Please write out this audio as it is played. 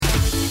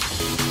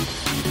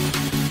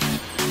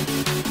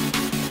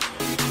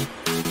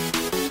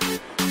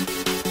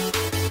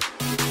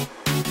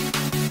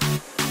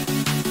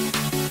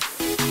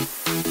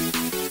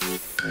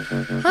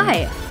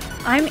Hi,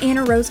 I'm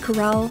Anna Rose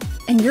Carell,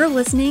 and you're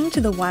listening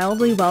to the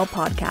Wildly Well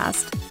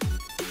podcast.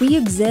 We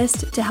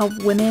exist to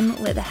help women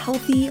live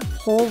healthy,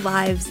 whole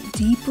lives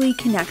deeply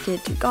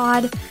connected to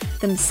God,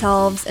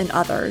 themselves, and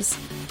others.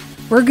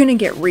 We're going to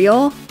get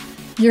real.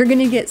 You're going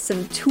to get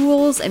some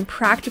tools and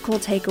practical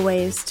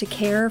takeaways to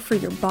care for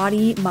your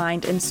body,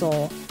 mind, and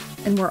soul.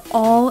 And we're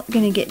all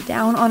going to get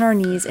down on our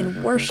knees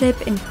in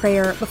worship and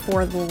prayer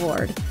before the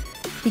Lord.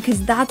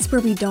 Because that's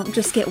where we don't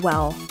just get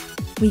well,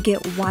 we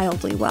get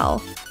wildly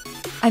well.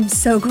 I'm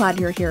so glad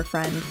you're here,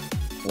 friend.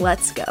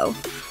 Let's go.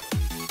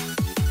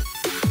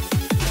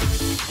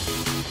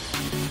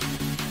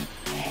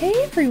 Hey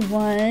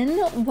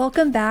everyone,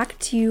 welcome back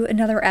to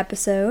another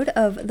episode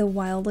of the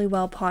Wildly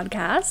Well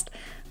podcast.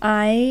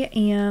 I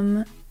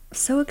am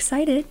so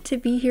excited to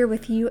be here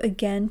with you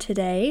again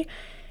today.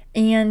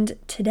 And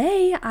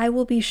today I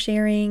will be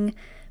sharing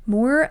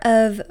more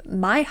of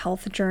my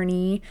health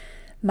journey,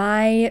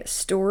 my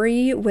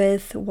story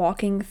with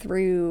walking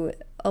through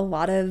a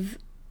lot of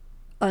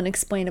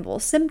unexplainable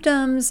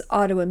symptoms,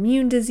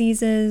 autoimmune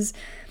diseases,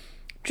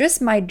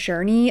 just my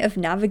journey of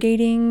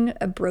navigating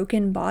a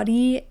broken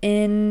body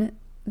in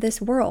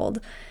this world.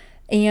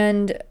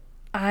 And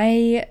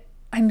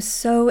I'm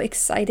so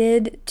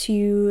excited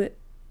to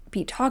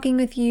be talking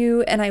with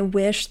you, and I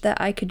wish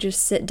that I could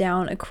just sit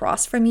down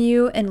across from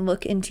you and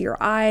look into your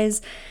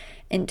eyes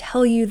and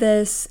tell you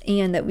this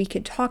and that we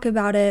could talk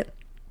about it.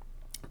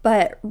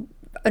 But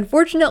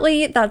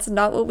unfortunately, that's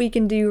not what we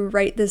can do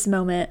right this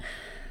moment.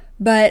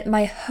 But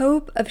my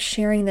hope of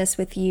sharing this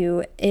with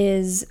you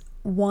is,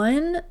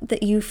 one,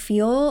 that you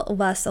feel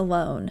less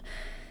alone,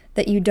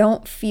 that you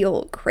don't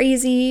feel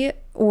crazy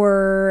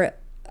or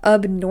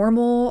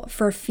abnormal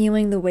for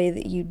feeling the way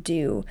that you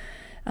do.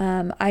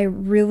 I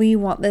really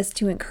want this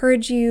to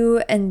encourage you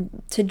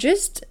and to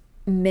just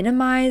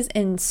minimize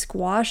and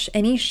squash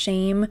any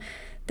shame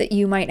that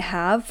you might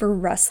have for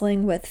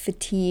wrestling with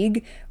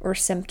fatigue or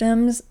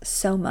symptoms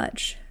so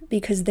much,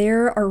 because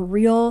there are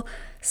real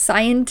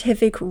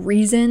scientific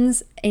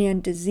reasons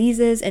and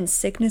diseases and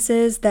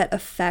sicknesses that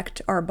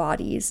affect our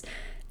bodies,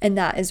 and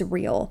that is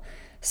real.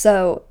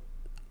 So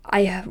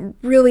I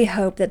really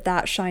hope that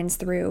that shines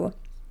through.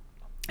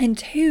 And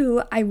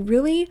two, I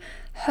really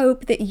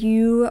hope that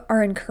you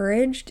are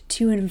encouraged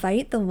to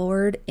invite the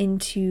Lord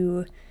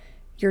into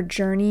your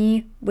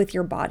journey with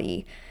your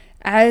body.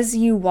 As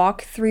you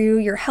walk through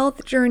your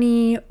health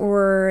journey,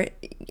 or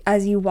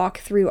as you walk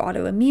through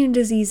autoimmune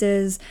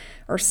diseases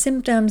or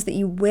symptoms that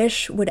you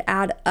wish would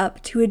add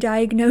up to a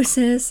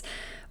diagnosis,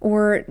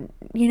 or,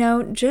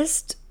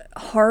 just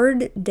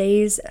hard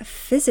days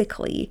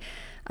physically,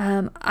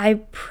 I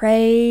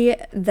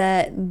pray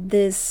that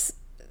this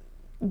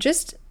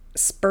just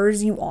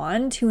spurs you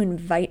on to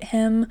invite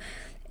Him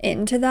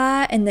into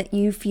that, and that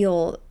you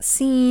feel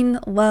seen,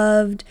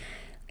 loved,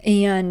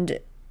 and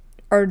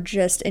are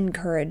just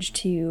encouraged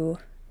to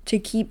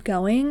keep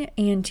going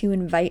and to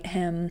invite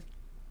Him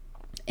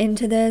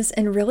into this,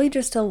 and really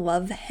just to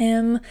love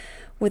Him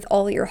with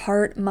all your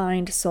heart,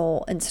 mind,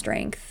 soul, and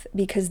strength,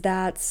 because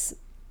that's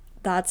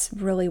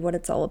really what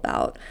it's all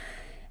about.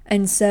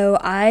 And so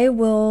I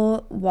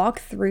will walk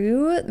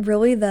through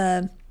really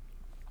the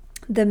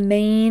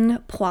main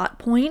plot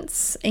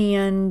points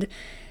and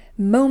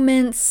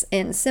moments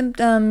and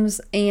symptoms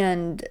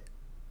and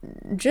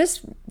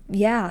just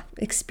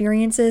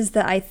experiences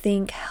that I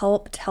think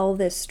help tell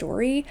this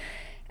story.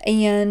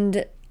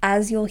 And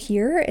as you'll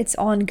hear, it's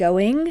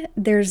ongoing.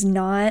 There's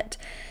not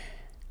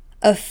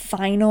a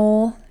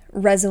final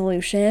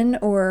resolution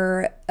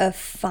or a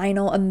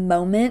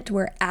moment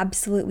where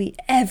absolutely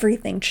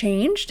everything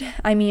changed.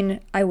 I mean,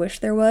 I wish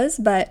there was,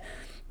 but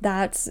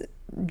that's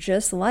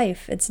just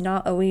life. It's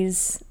not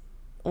always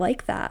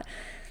like that.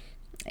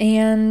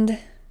 And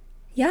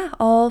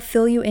I'll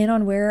fill you in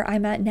on where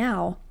I'm at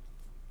now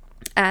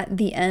at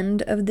the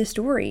end of the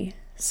story.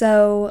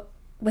 So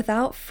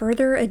without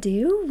further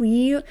ado,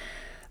 we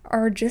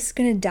are just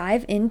going to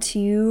dive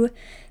into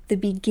the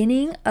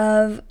beginning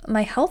of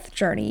my health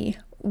journey,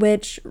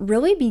 which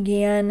really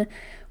began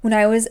when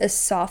I was a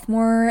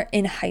sophomore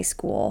in high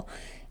school.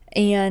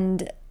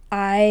 And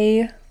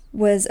I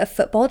was a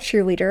football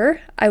cheerleader.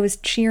 I was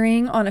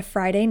cheering on a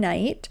Friday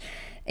night,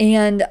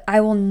 and I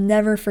will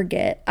never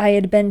forget, I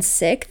had been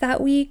sick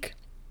that week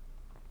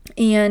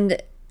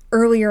and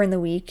earlier in the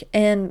week,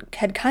 and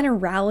had kind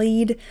of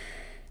rallied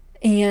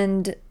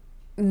and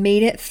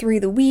made it through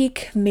the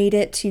week, made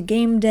it to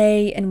game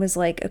day, and was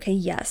like, okay,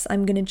 yes,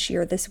 I'm gonna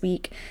cheer this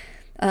week.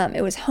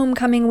 It was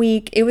homecoming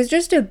week. It was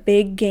just a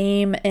big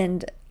game,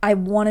 and I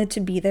wanted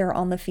to be there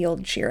on the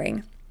field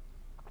cheering.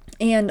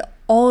 And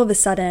all of a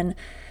sudden,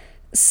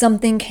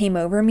 something came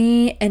over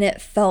me, and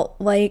it felt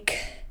like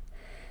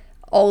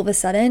all of a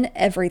sudden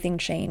everything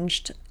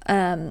changed.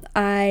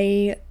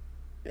 I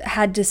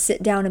had to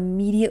sit down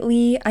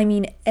immediately. I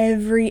mean,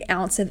 every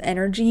ounce of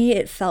energy,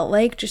 it felt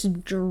like,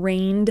 just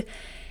drained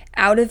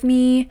out of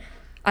me.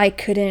 I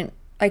could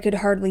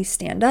hardly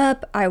stand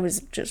up. I was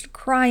just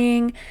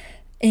crying.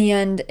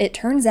 And it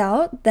turns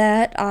out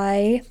that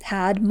I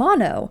had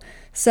mono.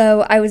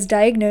 So I was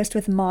diagnosed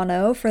with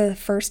mono for the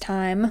first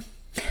time.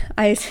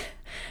 I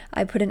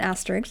put an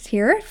asterisk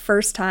here,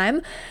 first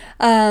time.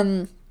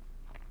 I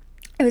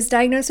was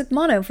diagnosed with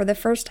mono for the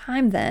first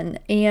time then,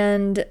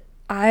 and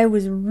I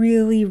was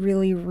really,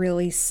 really,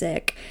 really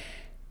sick.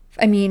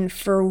 I mean,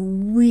 for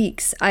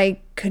weeks, I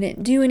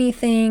couldn't do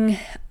anything.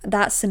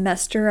 That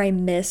semester, I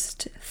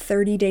missed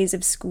 30 days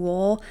of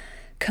school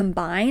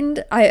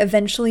combined.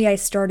 I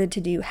started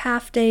to do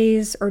half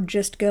days or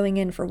just going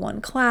in for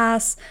one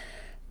class,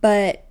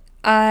 but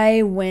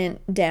I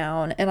went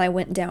down, and I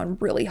went down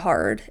really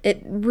hard.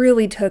 It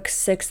really took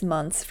 6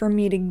 months for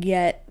me to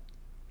get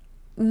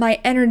my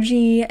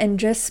energy and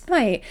just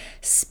my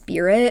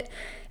spirit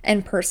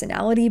and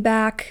personality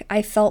back,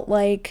 I felt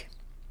like.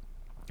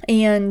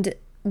 And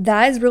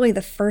that is really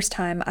the first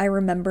time I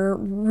remember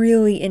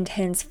really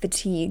intense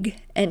fatigue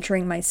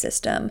entering my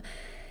system.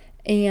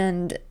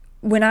 And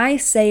when I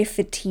say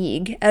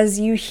fatigue, as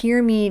you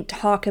hear me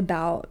talk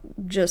about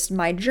just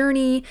my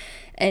journey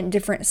and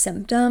different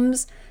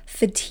symptoms,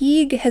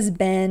 fatigue has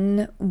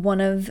been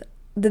one of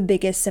the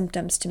biggest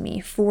symptoms to me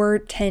for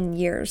 10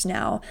 years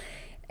now.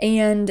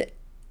 And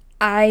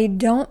I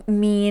don't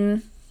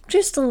mean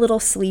just a little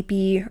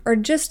sleepy or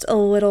just a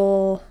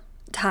little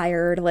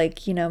tired, like,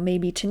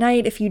 maybe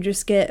tonight, if you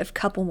just get a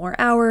couple more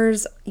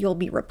hours, you'll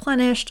be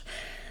replenished.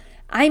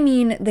 I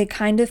mean the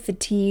kind of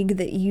fatigue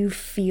that you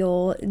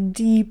feel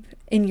deep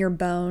in your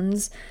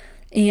bones.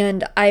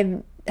 And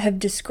I have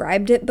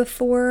described it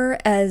before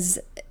as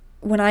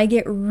when I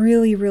get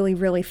really, really,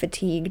 really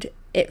fatigued,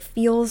 it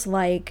feels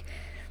like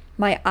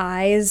my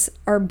eyes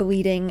are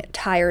bleeding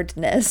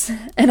tiredness.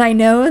 And I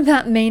know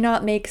that may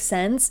not make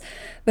sense,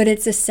 but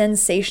it's a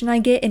sensation I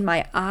get in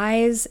my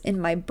eyes, in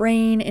my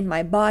brain, in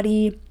my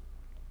body.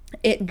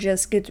 It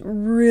just gets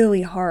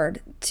really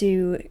hard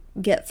to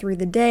get through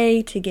the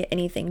day, to get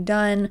anything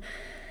done.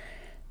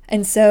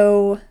 And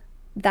so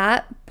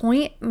that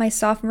point, my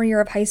sophomore year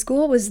of high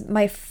school, was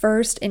my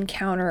first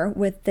encounter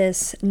with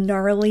this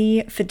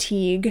gnarly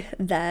fatigue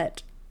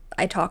that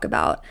I talk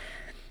about.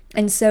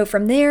 And so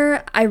from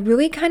there, I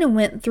really kind of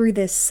went through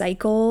this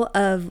cycle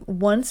of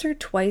once or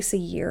twice a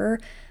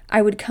year,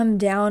 I would come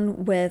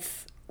down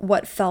with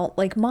what felt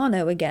like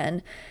mono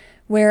again,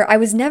 where I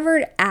was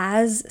never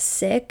as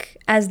sick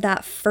as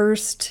that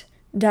first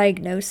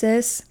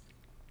diagnosis,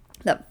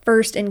 that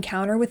first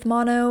encounter with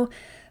mono,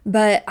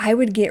 but I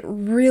would get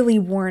really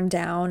worn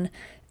down,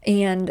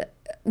 and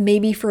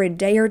maybe for a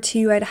day or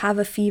two I'd have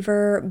a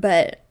fever,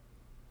 but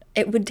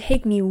it would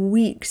take me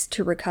weeks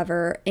to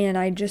recover, and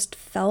I just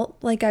felt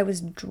like I was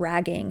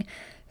dragging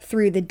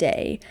through the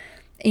day.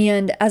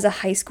 And as a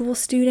high school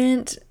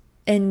student,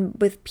 and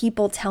with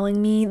people telling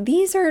me,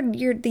 these are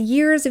the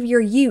years of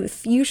your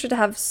youth, you should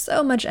have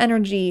so much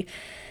energy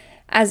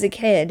as a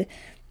kid.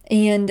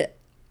 And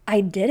I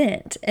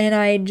didn't. And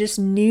I just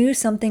knew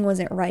something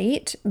wasn't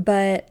right,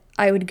 but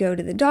I would go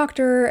to the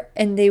doctor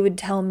and they would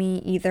tell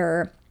me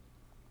either,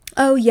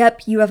 oh,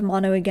 yep, you have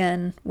mono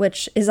again,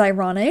 which is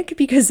ironic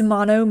because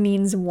mono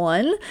means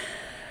one.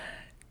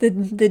 The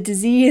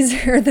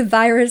disease or the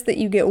virus that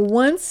you get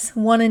once,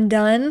 one and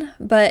done.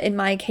 But in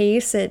my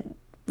case, it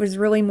was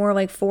really more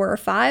like 4 or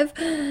 5.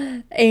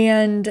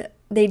 And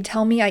they'd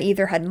tell me I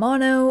either had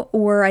mono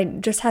or I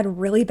just had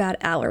really bad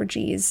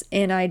allergies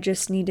and I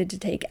just needed to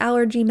take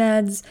allergy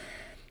meds.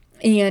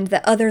 And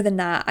that other than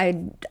that,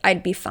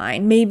 I'd be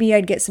fine. Maybe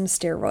I'd get some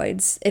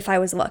steroids if I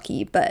was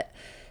lucky, but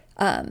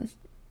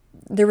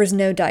there was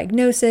no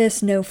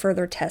diagnosis, no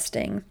further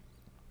testing.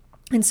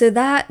 And so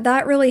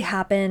that really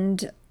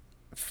happened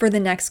for the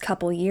next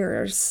couple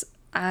years.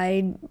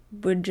 I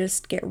would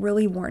just get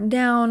really worn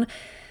down.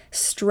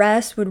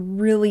 Stress would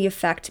really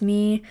affect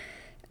me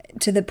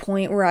to the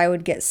point where I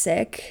would get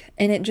sick,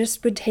 and it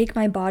just would take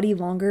my body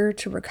longer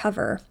to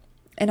recover.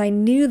 And I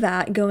knew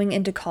that going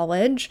into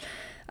college.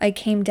 I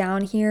came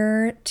down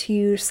here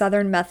to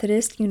Southern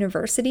Methodist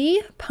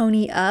University,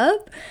 pony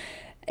up,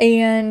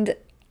 and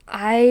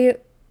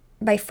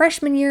by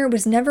freshman year,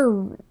 was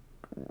never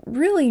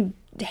really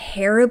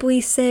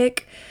terribly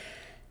sick.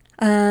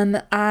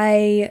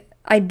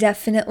 I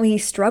definitely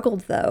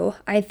struggled though.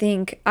 I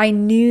think I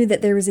knew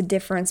that there was a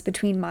difference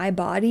between my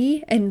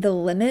body and the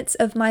limits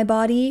of my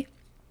body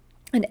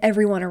and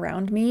everyone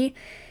around me.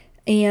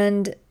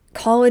 And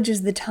college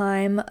is the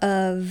time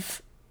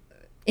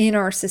in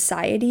our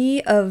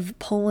society of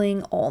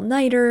pulling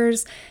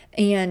all-nighters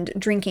and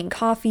drinking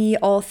coffee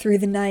all through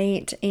the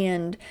night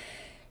and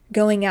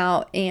going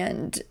out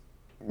and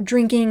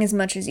drinking as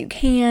much as you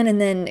can and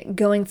then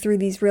going through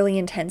these really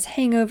intense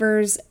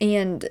hangovers.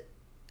 And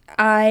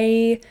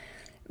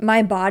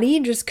my body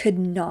just could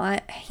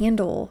not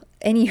handle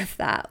any of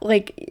that.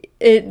 Like,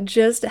 it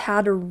just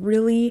had a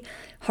really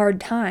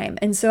hard time.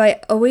 And so I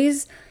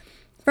always,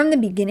 from the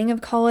beginning of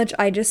college,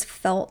 I just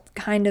felt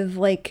kind of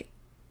like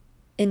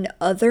an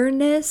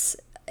otherness,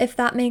 if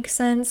that makes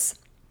sense,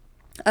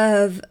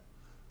 of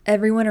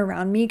everyone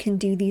around me can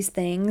do these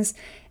things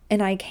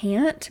and I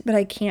can't, but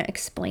I can't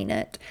explain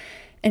it.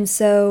 And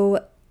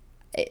so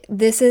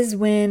this is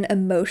when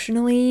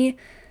emotionally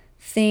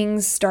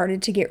things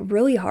started to get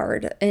really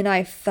hard, and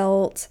I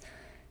felt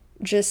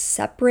just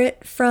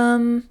separate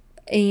from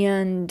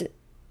and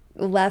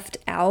left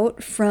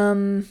out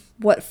from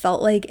what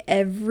felt like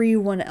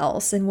everyone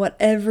else and what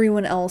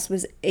everyone else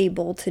was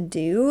able to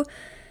do,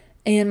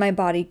 and my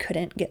body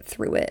couldn't get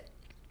through it.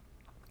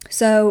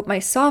 So my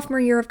sophomore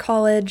year of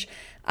college,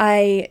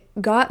 I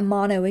got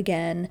mono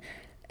again,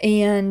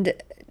 and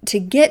to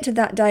get to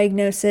that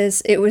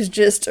diagnosis, it was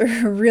just a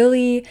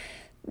really,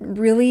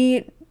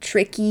 really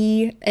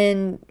tricky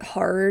and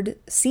hard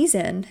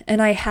season.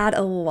 And I had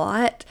a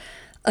lot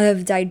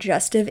of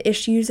digestive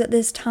issues at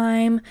this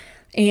time.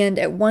 And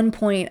at one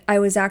point, I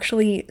was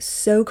actually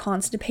so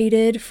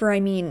constipated for,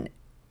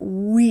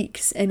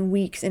 weeks and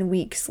weeks and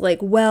weeks, like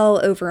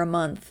well over a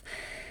month.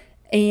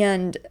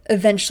 And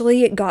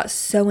eventually it got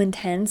so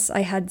intense.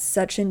 I had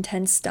such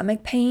intense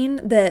stomach pain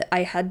that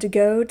I had to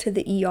go to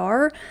the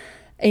ER,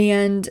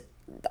 and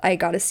I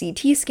got a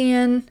CT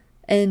scan,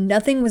 and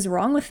nothing was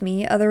wrong with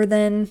me other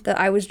than that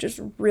I was just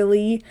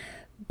really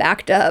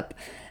backed up,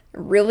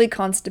 really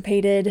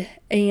constipated,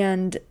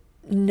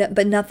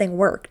 but nothing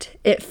worked.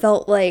 It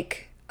felt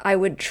like I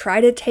would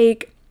try to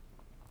take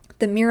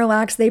the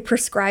Miralax they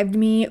prescribed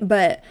me,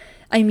 but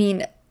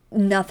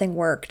nothing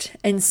worked.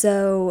 And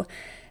so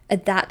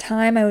at that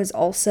time, I was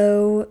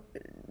also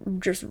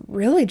just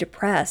really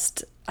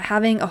depressed,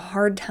 having a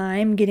hard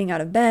time getting out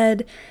of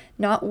bed,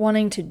 not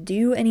wanting to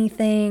do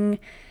anything,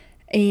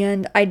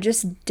 and I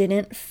just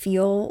didn't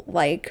feel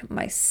like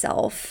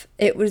myself.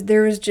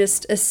 There was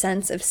just a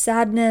sense of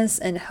sadness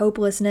and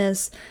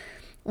hopelessness,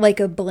 like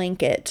a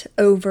blanket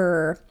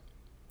over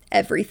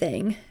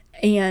everything.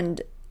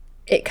 And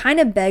it kind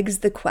of begs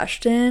the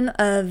question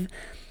of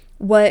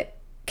what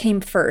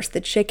came first,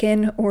 the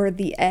chicken or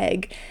the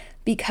egg,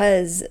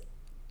 because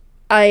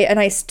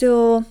I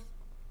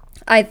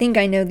think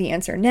I know the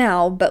answer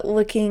now, but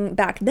looking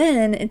back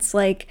then, it's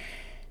like,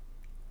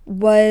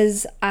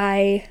 was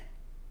I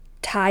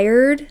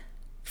tired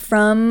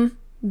from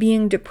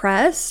being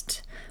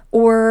depressed,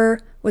 or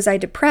was I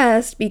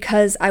depressed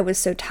because I was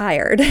so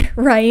tired,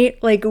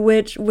 right? Like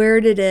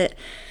where did it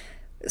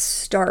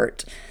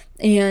start?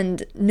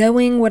 And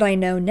knowing what I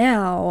know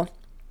now,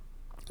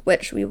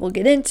 which we will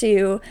get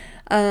into,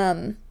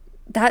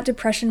 that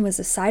depression was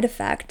a side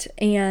effect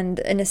and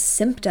a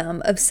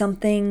symptom of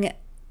something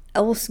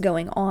else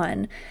going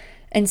on.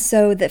 And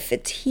so the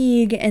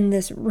fatigue and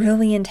this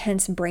really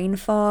intense brain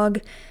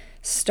fog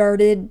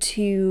started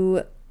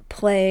to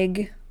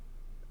plague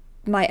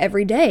my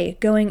everyday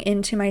going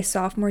into my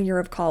sophomore year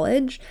of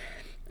college.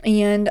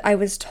 And I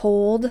was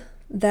told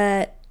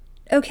that,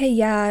 okay,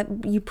 yeah,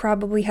 you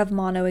probably have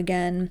mono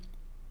again,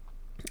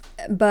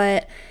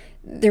 but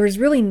there was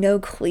really no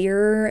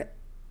clear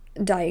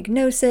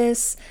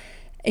diagnosis,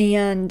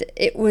 and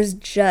it was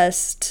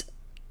just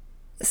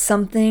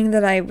something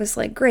that I was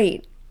like,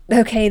 great,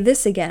 okay,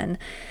 this again.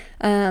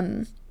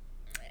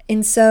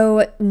 And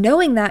so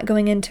knowing that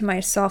going into my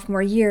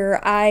sophomore year,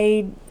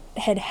 I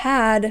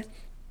had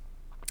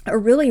a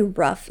really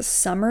rough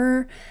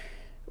summer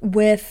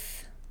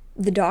with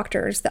the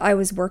doctors that I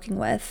was working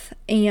with,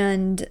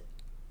 and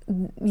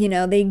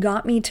they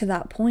got me to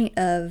that point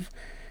of,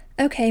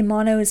 okay,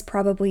 mono is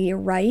probably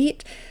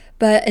right.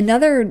 But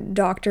another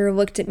doctor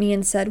looked at me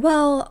and said,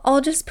 well,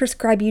 I'll just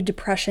prescribe you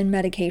depression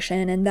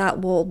medication, and that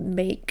will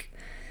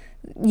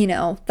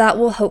that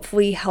will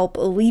hopefully help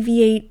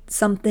alleviate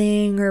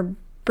something or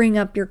bring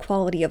up your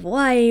quality of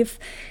life.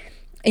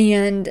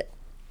 And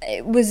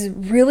it was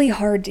really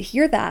hard to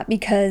hear that,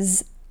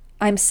 because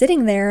I'm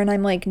sitting there and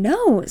I'm like,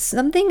 no,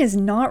 something is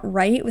not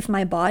right with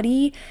my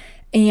body,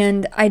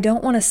 and I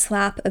don't want to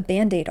slap a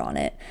Band-Aid on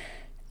it.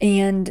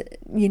 And,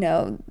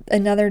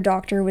 another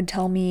doctor would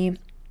tell me,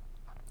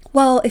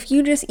 well, if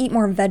you just eat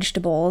more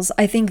vegetables,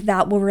 I think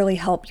that will really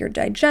help your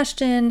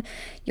digestion,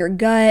 your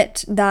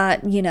gut,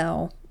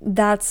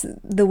 that's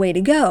the way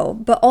to go.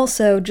 But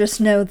also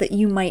just know that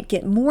you might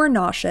get more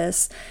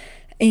nauseous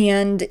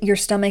and your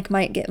stomach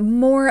might get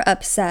more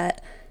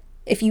upset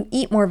if you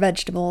eat more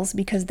vegetables,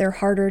 because they're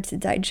harder to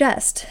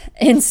digest.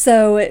 And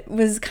so it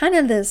was kind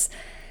of this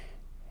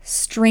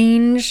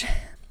strange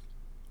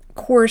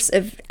course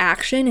of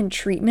action and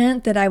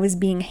treatment that I was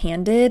being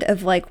handed,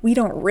 of like, we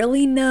don't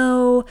really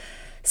know.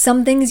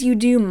 Some things you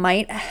do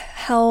might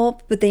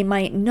help, but they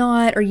might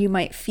not, or you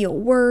might feel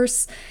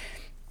worse.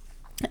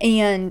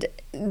 And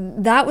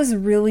that was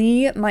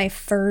really my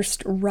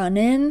first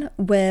run-in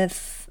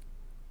with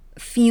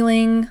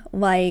feeling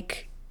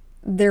like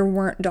there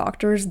weren't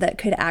doctors that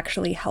could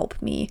actually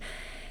help me.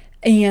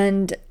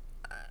 And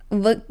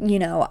look,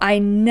 I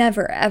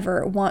never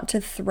ever want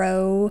to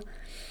throw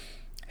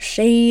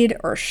shade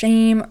or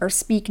shame or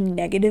speak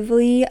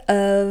negatively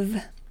of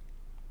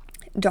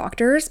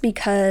doctors,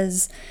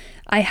 because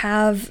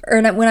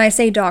when I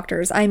say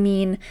doctors, I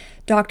mean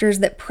doctors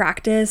that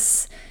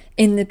practice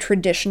in the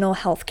traditional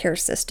healthcare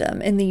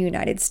system in the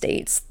United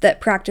States,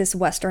 that practice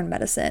Western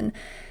medicine.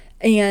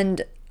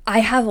 And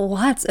I have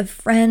lots of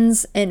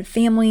friends and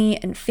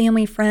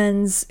family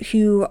friends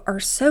who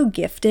are so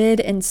gifted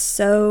and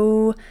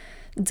so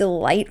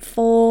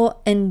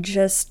delightful and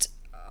just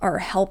are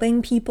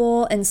helping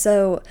people. And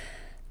so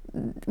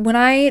when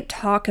I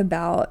talk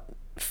about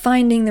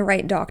finding the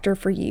right doctor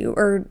for you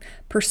or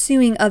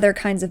pursuing other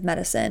kinds of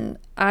medicine,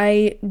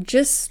 I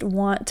just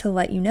want to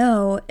let you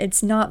know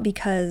it's not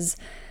because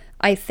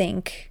I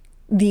think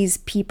these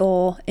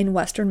people in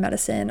Western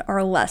medicine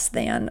are less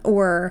than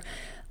or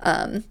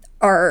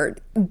are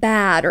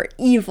bad or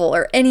evil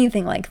or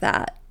anything like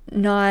that.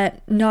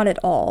 Not at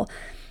all.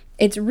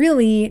 It's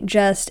really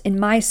just in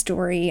my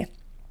story,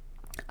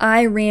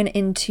 I ran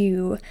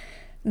into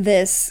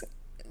this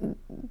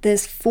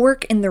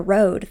fork in the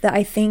road that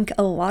I think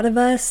a lot of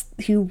us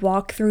who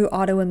walk through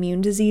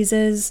autoimmune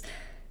diseases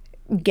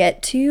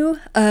get to,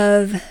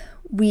 of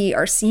we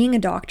are seeing a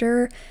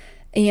doctor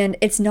and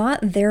it's not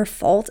their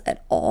fault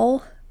at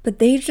all, but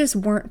they just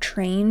weren't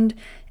trained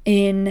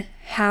in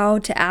how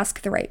to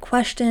ask the right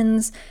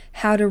questions,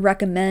 how to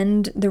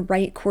recommend the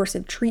right course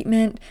of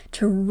treatment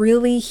to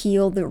really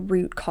heal the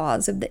root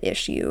cause of the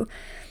issue.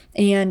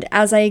 And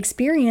as I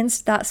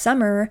experienced that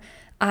summer,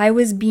 I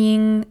was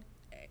being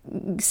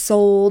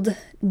sold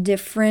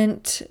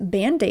different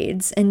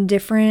band-aids and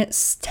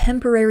different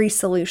temporary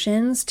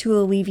solutions to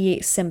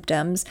alleviate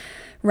symptoms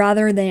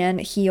rather than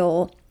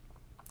heal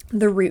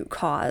the root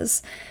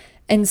cause.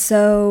 And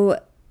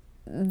so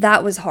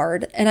that was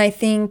hard. And I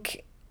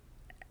think,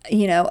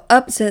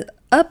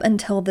 up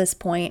until this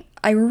point,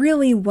 I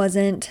really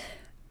wasn't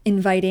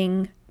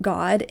inviting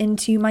God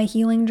into my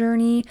healing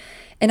journey,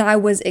 and I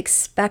was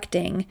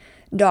expecting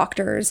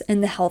doctors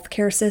and the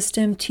healthcare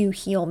system to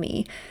heal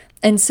me.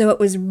 And so it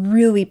was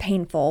really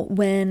painful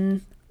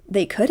when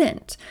they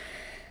couldn't.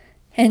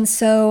 And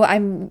so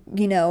I'm,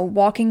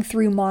 walking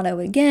through mono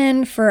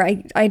again for,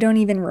 I don't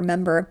even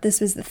remember if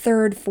this was the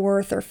third,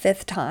 fourth, or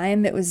fifth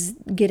time it was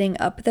getting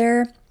up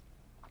there.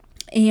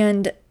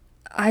 And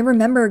I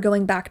remember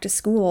going back to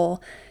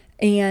school,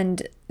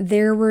 and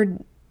there were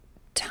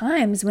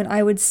times when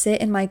I would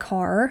sit in my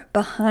car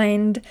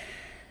behind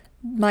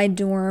my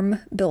dorm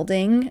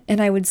building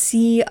and I would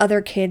see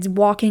other kids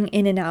walking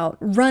in and out,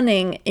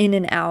 running in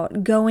and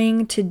out,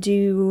 going to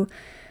do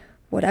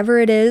whatever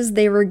it is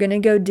they were going to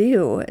go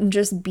do and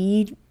just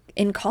be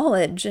in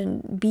college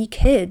and be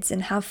kids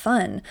and have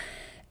fun.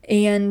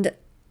 And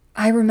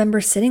I remember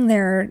sitting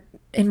there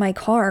in my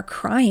car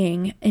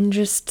crying and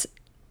just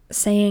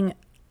saying,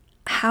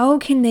 how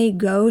can they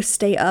go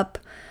stay up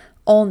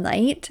all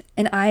night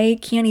and I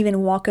can't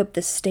even walk up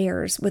the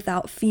stairs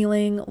without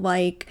feeling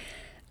like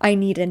I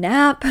need a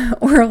nap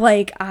or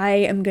like I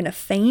am gonna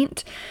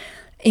faint?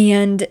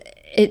 And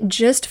it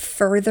just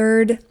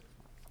furthered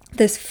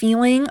this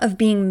feeling of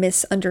being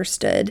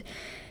misunderstood.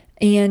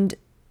 And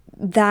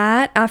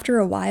that, after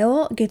a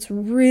while, gets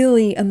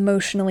really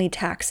emotionally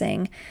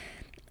taxing.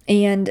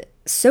 And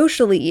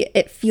socially,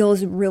 it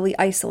feels really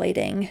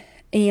isolating.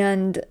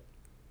 And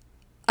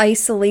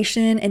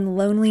isolation and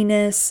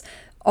loneliness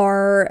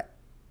are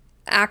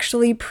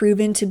actually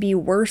proven to be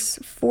worse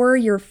for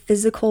your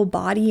physical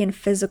body and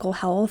physical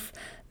health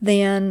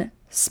than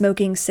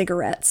smoking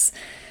cigarettes.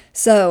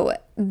 So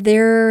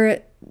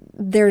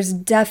there's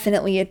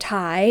definitely a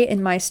tie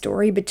in my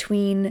story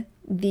between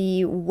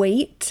the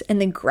weight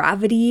and the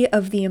gravity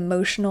of the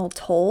emotional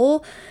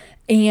toll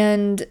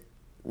and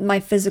my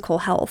physical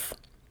health.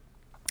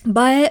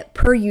 But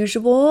per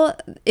usual,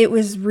 it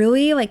was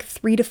really like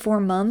 3 to 4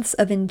 months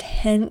of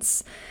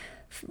intense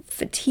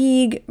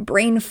fatigue,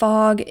 brain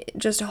fog,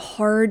 just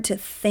hard to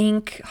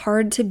think,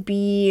 hard to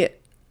be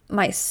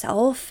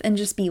myself and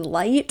just be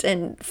light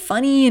and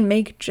funny and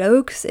make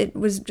jokes. It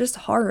was just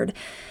hard.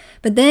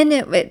 But then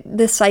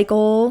the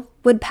cycle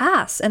would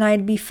pass and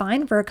I'd be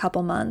fine for a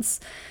couple months.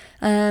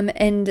 Then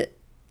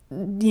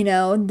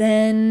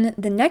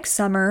the next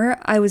summer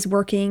I was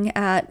working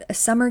at a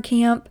summer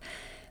camp,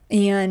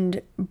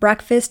 and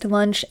breakfast,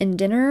 lunch, and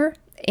dinner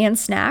and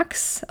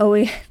snacks. Oh,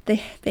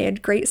 they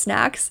had great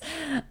snacks.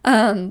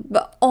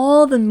 But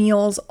all the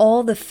meals,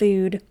 all the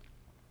food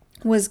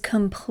was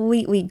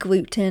completely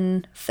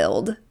gluten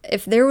filled.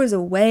 If there was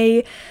a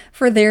way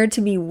for there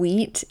to be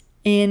wheat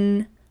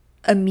in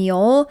a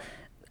meal,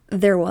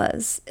 there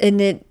was.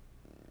 And it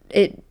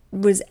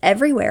was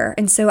everywhere.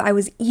 And so I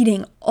was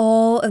eating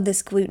all of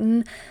this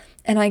gluten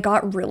and I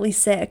got really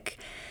sick.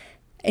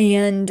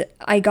 And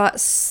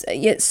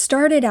it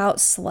started out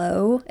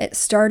slow. It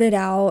started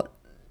out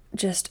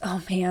just,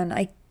 oh man,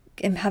 I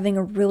am having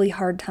a really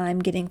hard time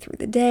getting through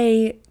the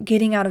day.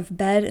 Getting out of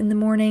bed in the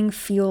morning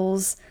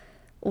feels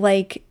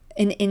like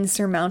an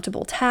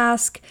insurmountable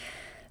task.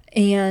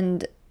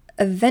 And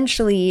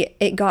eventually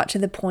it got to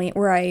the point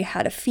where I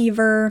had a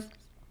fever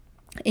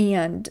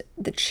and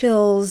the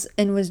chills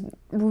and was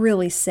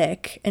really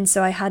sick. And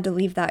so I had to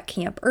leave that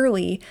camp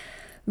early.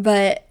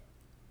 But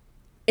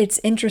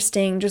it's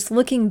interesting just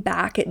looking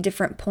back at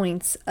different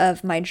points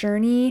of my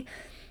journey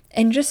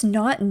and just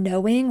not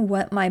knowing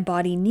what my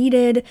body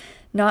needed,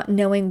 not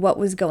knowing what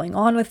was going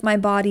on with my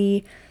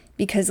body,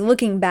 because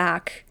looking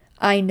back,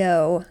 I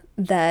know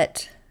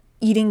that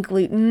eating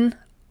gluten,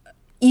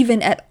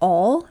 even at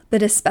all,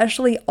 but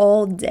especially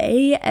all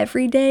day,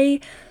 every day,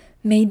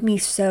 made me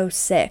so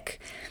sick.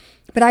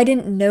 But I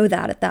didn't know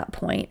that at that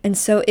point. And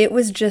so it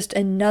was just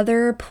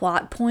another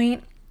plot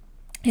point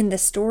in the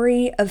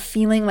story of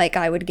feeling like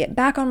I would get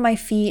back on my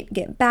feet,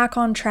 get back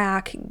on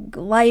track,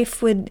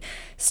 life would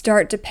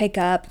start to pick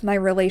up, my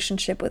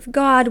relationship with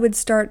God would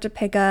start to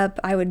pick up,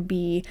 I would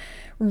be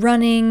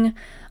running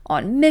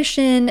on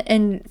mission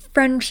and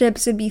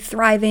friendships would be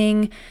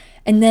thriving,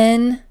 and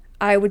then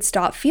I would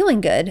stop feeling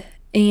good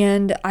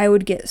and I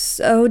would get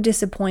so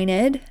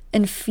disappointed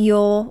and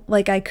feel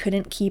like I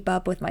couldn't keep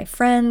up with my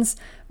friends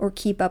or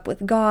keep up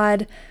with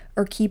God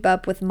or keep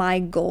up with my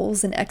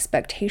goals and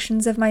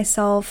expectations of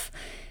myself.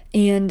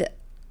 And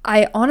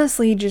I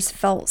honestly just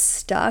felt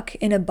stuck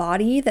in a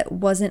body that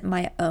wasn't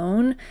my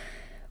own,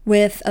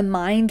 with a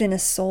mind and a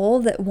soul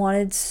that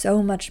wanted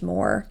so much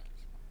more.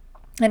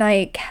 And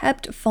I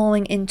kept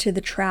falling into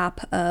the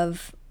trap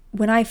of,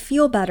 when I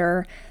feel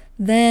better,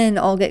 then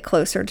I'll get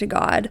closer to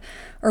God.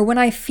 Or when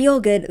I feel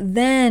good,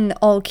 then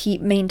I'll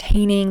keep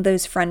maintaining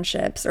those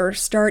friendships or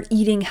start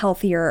eating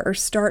healthier or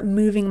start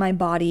moving my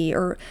body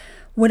or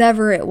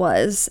whatever it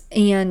was.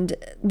 And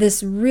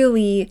this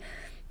really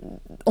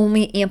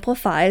only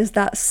amplifies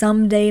that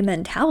someday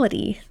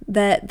mentality,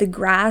 that the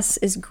grass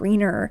is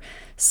greener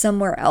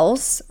somewhere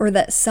else, or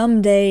that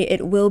someday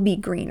it will be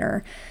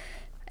greener.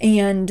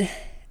 And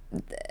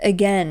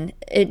again,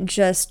 it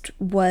just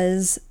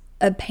was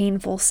a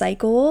painful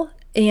cycle,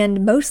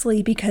 and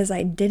mostly because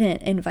I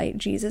didn't invite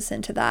Jesus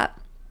into that.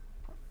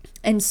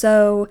 And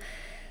so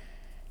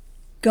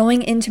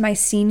going into my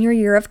senior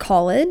year of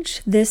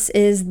college, this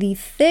is the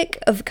thick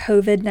of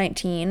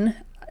COVID-19.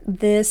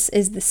 This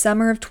is the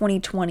summer of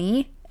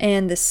 2020,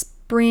 and the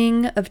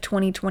spring of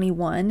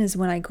 2021 is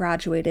when I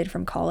graduated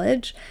from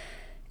college.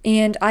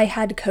 And I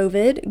had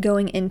COVID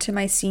going into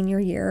my senior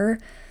year,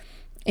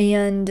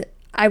 and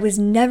I was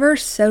never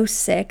so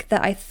sick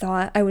that I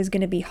thought I was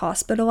going to be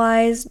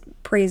hospitalized.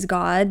 Praise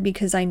God,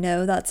 because I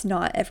know that's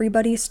not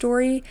everybody's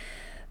story.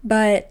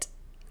 But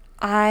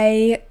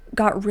I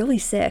got really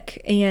sick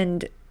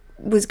and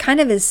was kind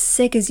of as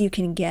sick as you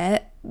can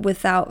get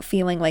without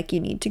feeling like you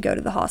need to go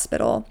to the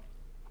hospital.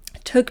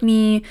 It took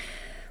me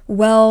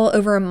well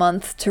over a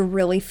month to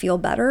really feel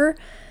better.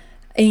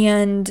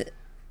 And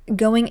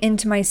going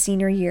into my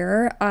senior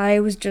year,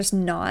 I was just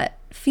not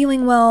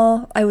feeling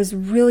well. I was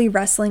really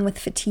wrestling with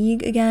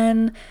fatigue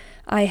again.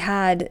 I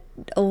had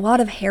a lot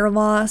of hair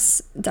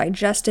loss,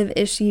 digestive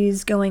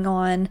issues going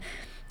on.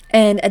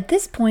 And at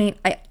this point,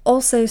 I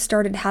also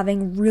started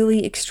having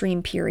really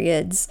extreme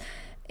periods,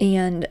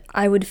 and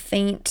I would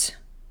faint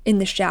in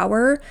the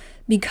shower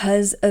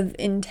because of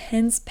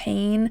intense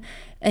pain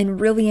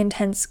and really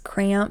intense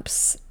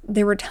cramps.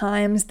 There were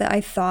times that I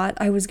thought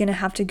I was going to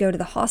have to go to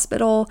the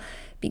hospital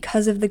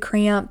because of the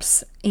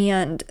cramps,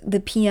 and the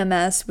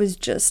PMS was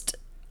just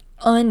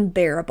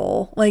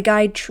unbearable. Like,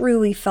 I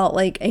truly felt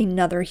like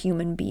another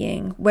human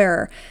being,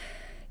 where,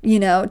 you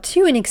know,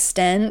 to an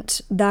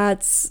extent,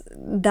 that's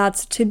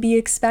to be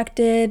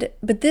expected,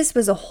 but this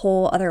was a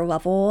whole other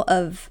level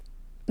of,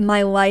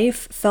 my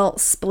life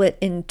felt split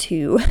in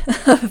two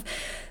of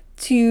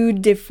two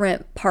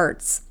different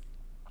parts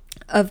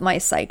of my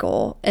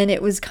cycle, and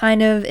it was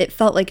it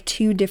felt like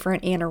two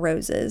different Anna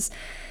Roses.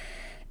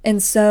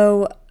 And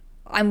so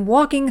I'm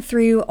walking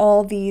through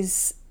all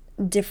these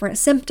different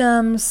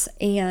symptoms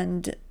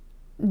and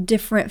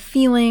different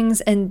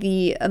feelings and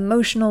the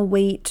emotional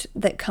weight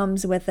that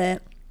comes with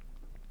it.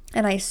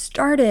 And I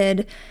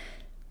started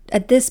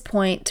at this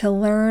point to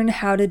learn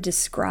how to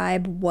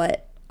describe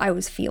what I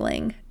was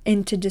feeling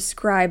and to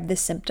describe the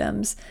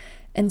symptoms.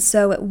 And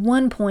so at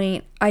one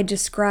point, I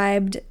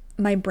described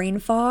my brain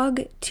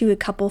fog to a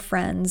couple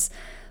friends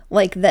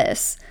like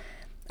this.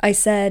 I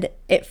said,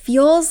 "It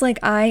feels like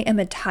I am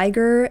a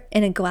tiger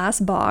in a glass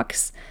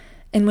box,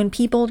 and when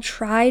people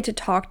try to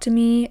talk to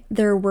me,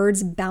 their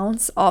words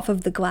bounce off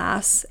of the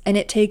glass, and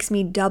it takes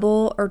me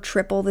double or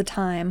triple the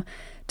time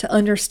to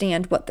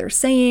understand what they're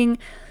saying,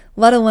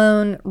 let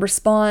alone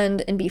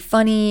respond and be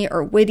funny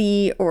or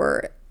witty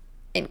or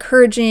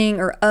encouraging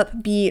or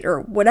upbeat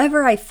or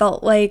whatever I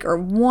felt like or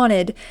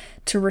wanted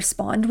to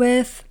respond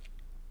with."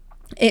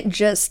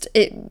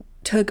 It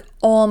took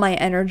all my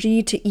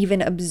energy to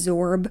even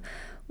absorb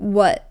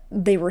what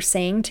they were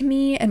saying to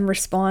me and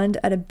respond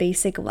at a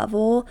basic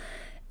level.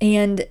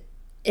 And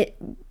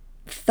it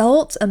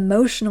felt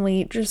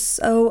emotionally just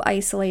so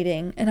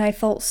isolating, and I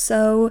felt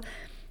so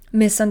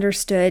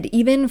misunderstood,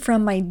 even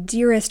from my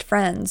dearest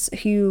friends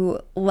who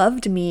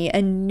loved me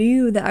and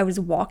knew that I was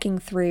walking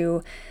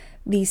through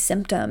these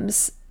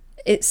symptoms.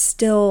 It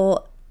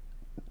still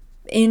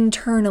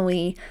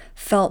internally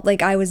felt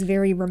like I was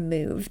very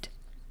removed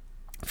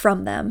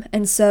from them.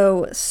 And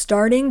so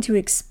starting to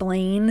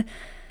explain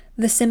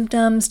the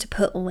symptoms, to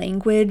put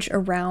language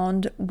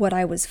around what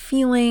I was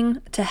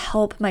feeling, to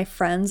help my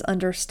friends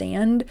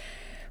understand,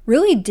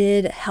 really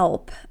did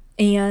help.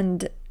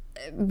 And,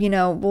 you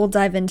know, we'll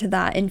dive into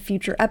that in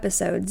future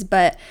episodes,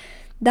 but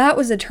that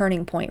was a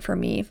turning point for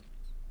me.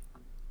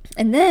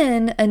 And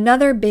then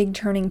another big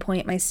turning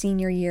point my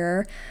senior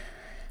year,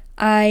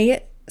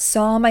 I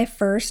saw my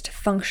first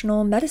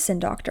functional medicine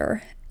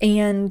doctor,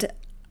 and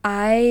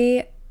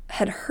I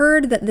had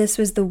heard that this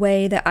was the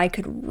way that I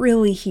could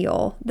really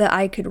heal, that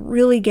I could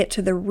really get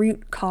to the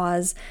root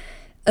cause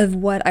of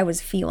what I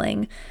was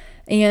feeling.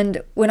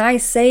 And when I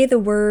say the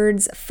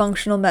words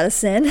functional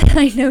medicine,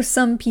 I know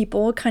some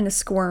people kind of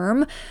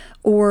squirm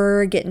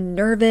or get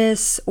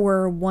nervous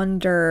or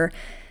wonder,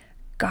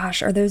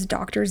 gosh, are those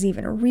doctors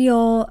even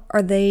real?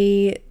 Are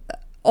they,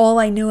 all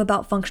I know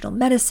about functional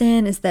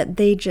medicine is that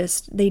they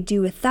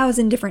do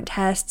 1,000 different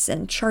tests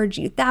and charge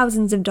you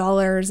thousands of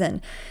dollars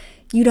and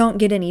you don't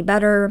get any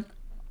better.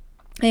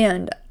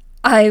 And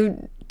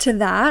to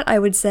that, I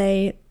would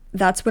say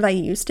that's what I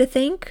used to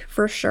think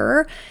for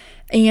sure.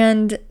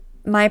 And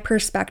my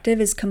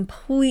perspective is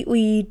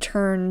completely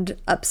turned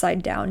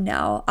upside down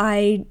now.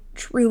 I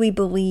truly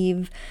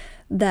believe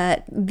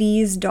that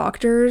these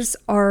doctors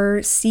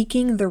are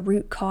seeking the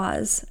root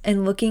cause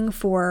and looking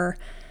for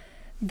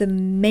the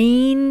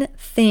main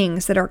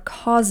things that are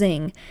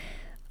causing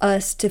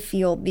us to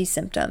feel these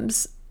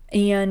symptoms.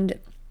 And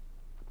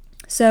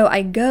so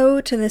I go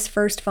to this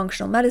first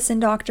functional medicine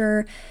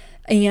doctor,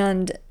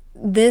 and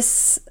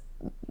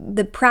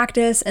the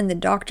practice and the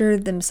doctor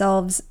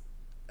themselves,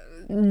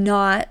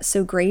 not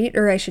so great,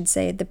 or I should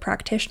say the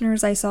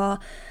practitioners I saw,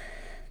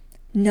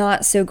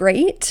 not so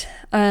great.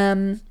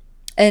 And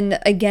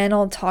again,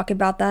 I'll talk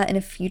about that in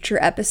a future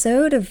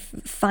episode of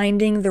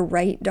finding the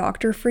right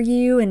doctor for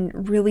you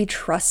and really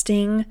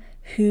trusting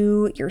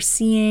who you're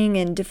seeing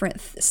and different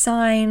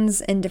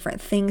signs and different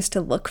things to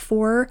look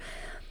for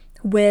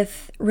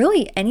with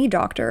really any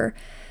doctor.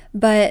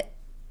 But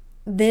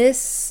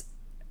this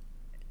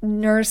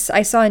nurse,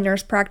 I saw a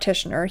nurse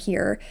practitioner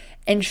here,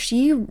 and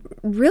she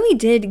really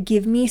did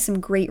give me some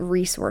great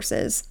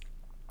resources.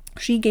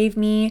 She gave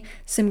me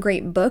some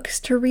great books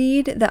to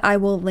read that I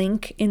will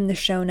link in the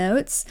show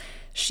notes.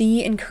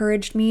 She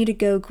encouraged me to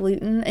go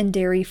gluten and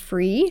dairy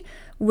free,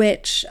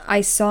 which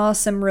I saw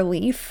some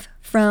relief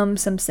from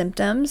some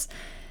symptoms.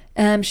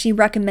 She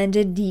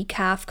recommended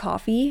decaf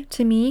coffee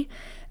to me,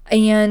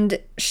 and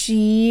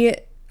she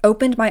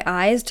opened my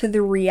eyes to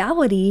the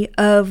reality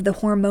of the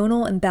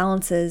hormonal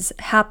imbalances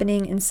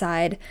happening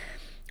inside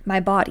my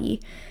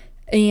body.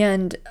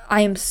 And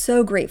I am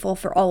so grateful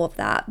for all of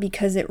that,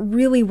 because it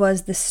really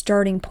was the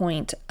starting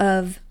point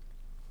of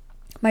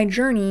my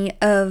journey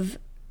of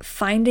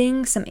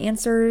finding some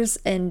answers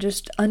and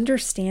just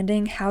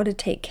understanding how to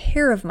take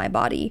care of my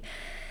body.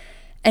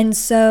 And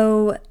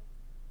so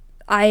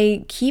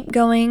I keep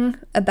going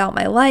about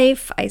my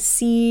life. I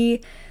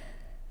see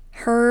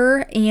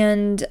her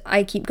and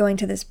I keep going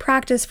to this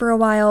practice for a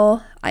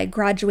while. I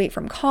graduate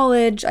from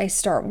college, I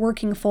start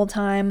working full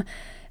time,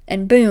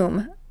 and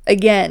boom,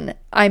 again,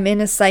 I'm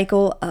in a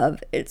cycle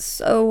of it's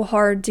so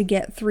hard to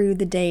get through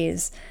the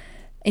days.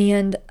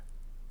 And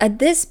at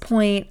this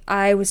point,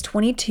 I was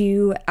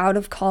 22, out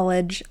of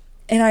college,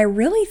 and I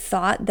really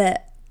thought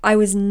that I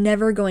was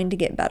never going to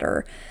get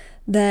better,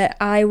 that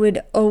I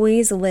would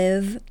always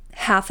live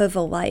half of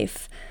a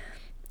life.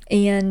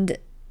 And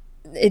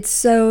it's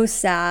so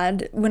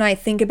sad when I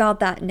think about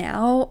that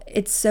now.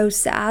 It's so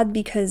sad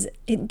because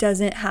it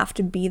doesn't have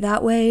to be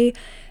that way.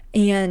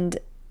 And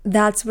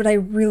that's what I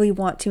really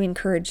want to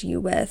encourage you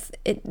with.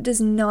 It does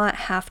not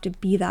have to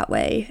be that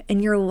way.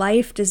 And your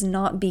life does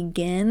not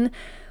begin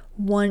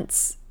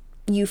once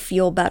you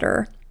feel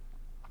better.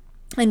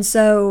 And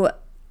so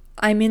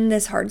I'm in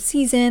this hard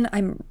season.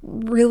 I'm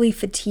really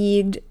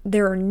fatigued.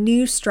 There are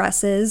new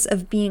stresses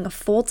of being a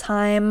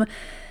full-time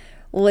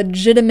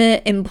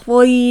legitimate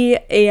employee,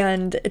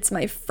 and it's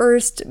my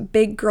first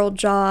big girl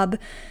job,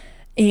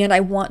 and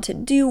I want to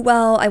do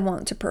well, I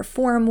want to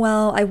perform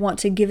well, I want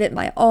to give it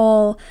my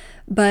all,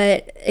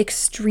 but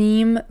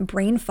extreme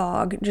brain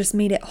fog just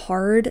made it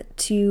hard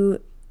to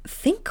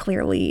think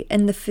clearly,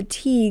 and the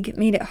fatigue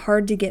made it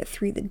hard to get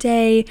through the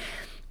day,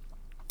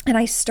 and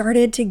I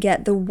started to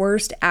get the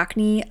worst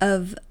acne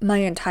of my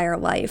entire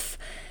life.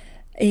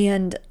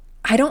 And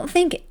I don't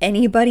think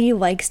anybody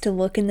likes to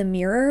look in the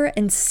mirror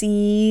and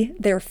see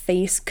their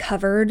face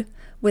covered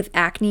with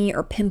acne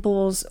or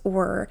pimples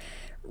or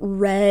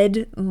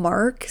red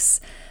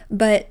marks.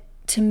 But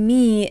to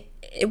me,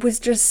 it was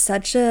just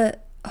such a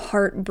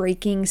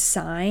heartbreaking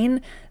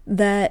sign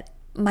that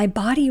my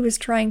body was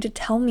trying to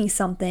tell me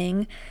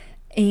something,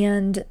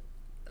 and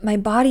my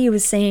body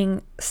was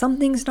saying,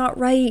 something's not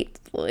right,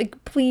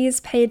 like, please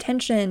pay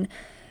attention.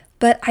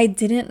 But I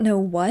didn't know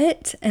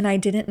what, and I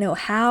didn't know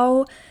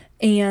how.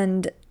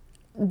 And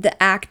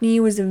the acne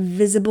was a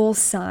visible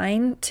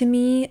sign to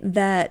me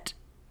that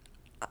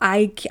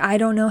I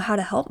don't know how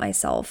to help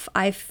myself.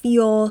 I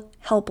feel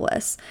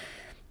helpless.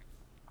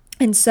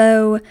 And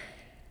so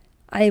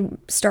I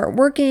start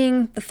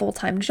working the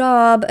full-time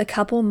job a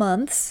couple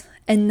months.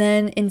 And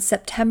then in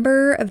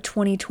September of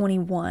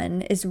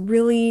 2021 is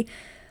really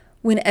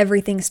when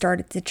everything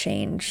started to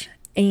change.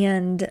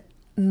 And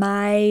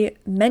my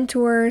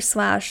mentor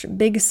slash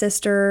big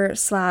sister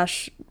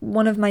slash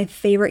one of my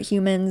favorite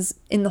humans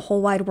in the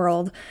whole wide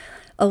world,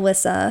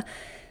 Alyssa,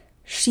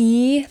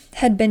 she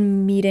had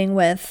been meeting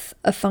with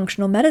a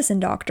functional medicine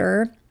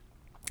doctor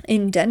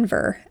in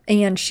Denver,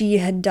 and she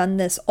had done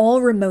this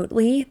all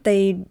remotely.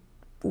 They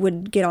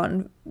would get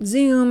on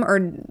Zoom or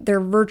their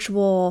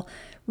virtual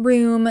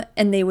room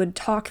and they would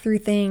talk through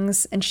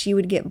things, and she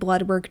would get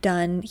blood work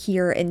done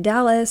here in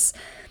Dallas.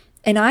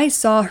 And I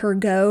saw her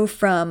go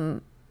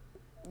from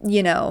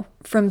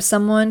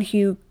someone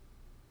who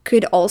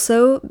could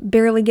also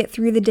barely get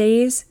through the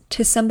days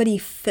to somebody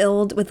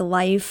filled with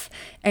life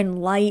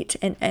and light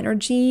and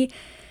energy.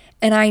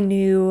 And I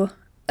knew,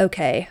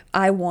 okay,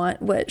 I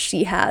want what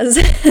she has.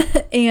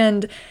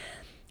 And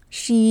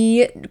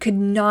she could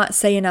not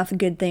say enough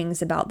good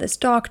things about this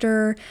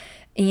doctor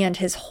and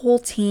his whole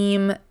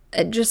team,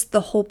 just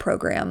the whole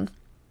program.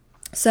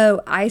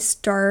 So I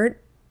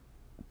start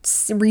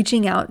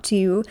reaching out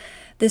to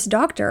this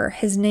doctor.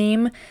 His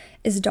name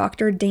is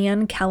Dr.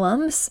 Dan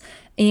Kellums,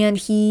 and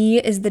he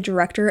is the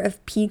director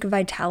of Peak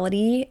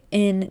Vitality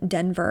in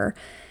Denver.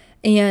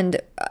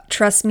 And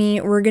trust me,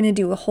 we're going to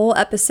do a whole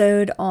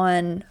episode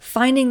on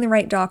finding the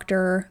right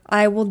doctor.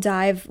 I will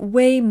dive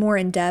way more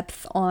in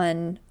depth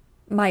on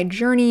my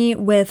journey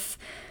with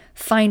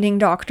finding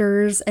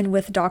doctors and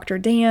with Dr.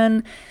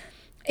 Dan.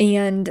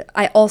 And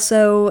I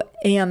also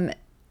am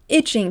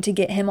itching to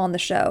get him on the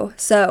show.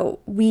 So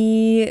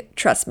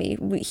trust me,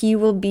 he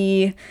will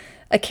be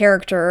a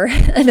character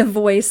and a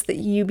voice that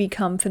you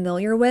become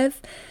familiar with.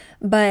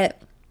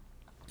 But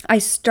I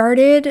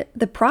started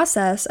the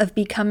process of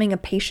becoming a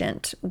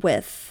patient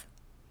with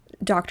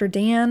Dr.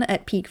 Dan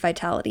at Peak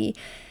Vitality.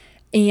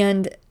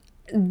 And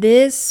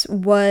this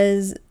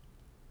was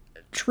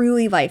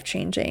truly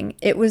life-changing.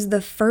 It was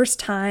the first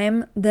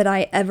time that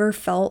I ever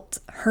felt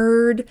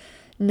heard,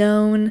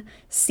 known,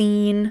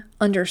 seen,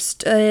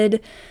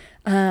 understood.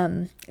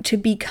 To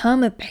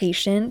become a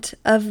patient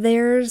of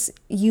theirs,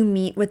 you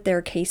meet with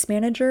their case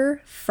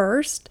manager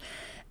first,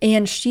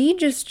 and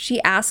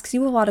she asks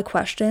you a lot of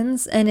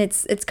questions, and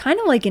it's kind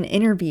of like an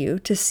interview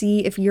to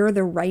see if you're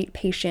the right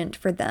patient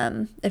for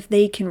them, if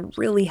they can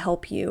really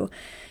help you,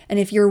 and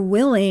if you're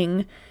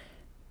willing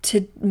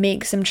to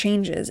make some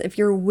changes, if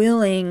you're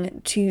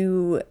willing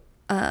to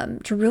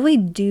really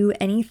do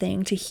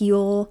anything to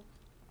heal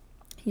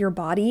your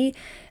body.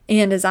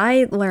 And as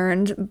I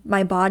learned,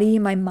 my body,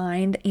 my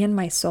mind, and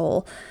my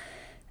soul.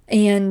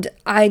 And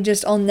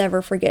I'll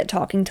never forget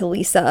talking to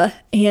Lisa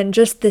and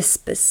just the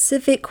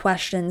specific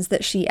questions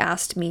that she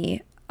asked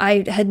me.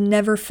 I had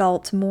never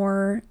felt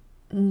more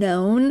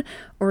known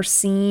or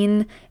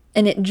seen,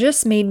 and it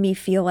just made me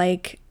feel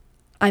like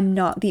I'm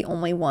not the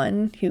only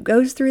one who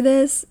goes through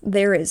this.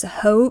 There is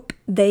hope.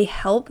 They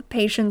help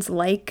patients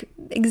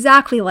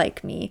exactly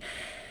like me.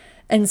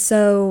 And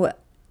so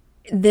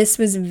this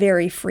was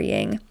very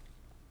freeing.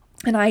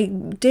 And I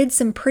did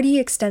some pretty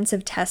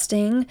extensive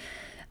testing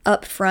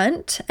up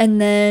front. And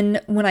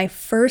then when I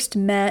first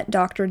met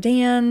Dr.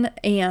 Dan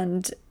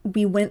and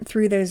we went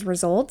through those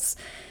results,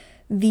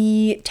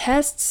 the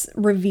tests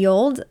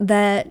revealed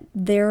that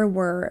there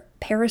were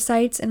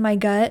parasites in my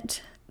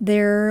gut.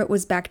 There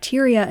was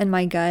bacteria in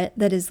my gut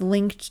that is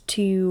linked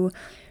to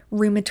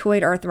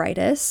rheumatoid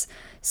arthritis.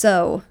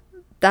 So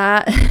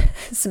that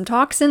some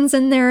toxins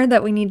in there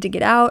that we need to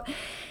get out.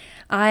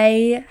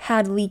 I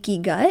had leaky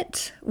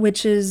gut,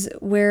 which is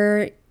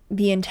where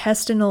the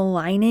intestinal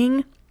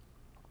lining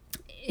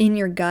in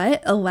your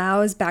gut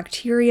allows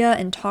bacteria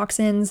and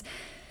toxins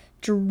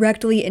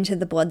directly into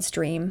the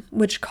bloodstream,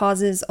 which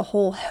causes a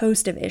whole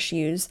host of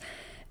issues.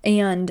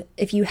 And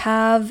if you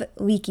have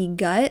leaky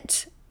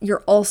gut,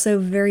 you're also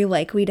very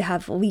likely to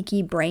have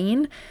leaky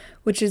brain,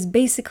 which is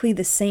basically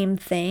the same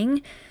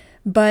thing,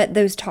 but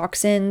those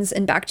toxins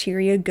and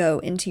bacteria go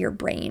into your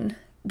brain.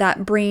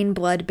 That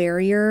brain-blood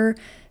barrier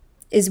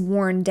is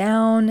worn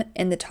down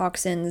and the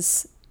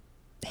toxins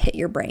hit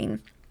your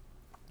brain.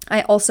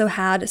 I also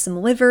had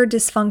some liver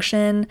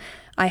dysfunction.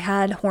 I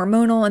had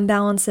hormonal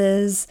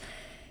imbalances,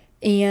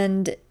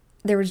 and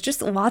there was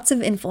just lots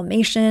of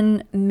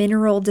inflammation,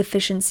 mineral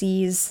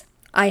deficiencies.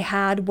 I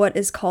had what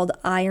is called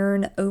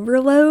iron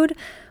overload,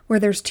 where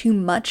there's too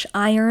much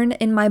iron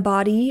in my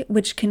body,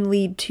 which can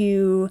lead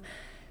to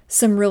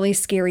some really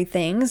scary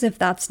things if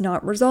that's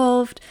not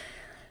resolved.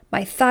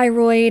 My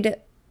thyroid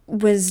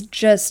was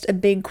just a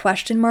big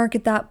question mark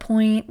at that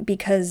point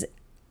because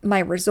my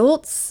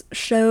results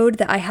showed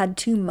that I had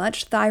too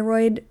much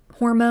thyroid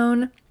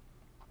hormone,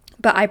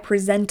 but I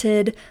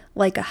presented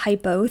like a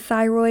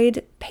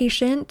hypothyroid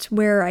patient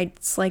where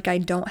it's like I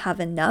don't have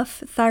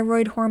enough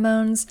thyroid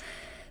hormones.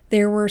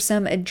 There were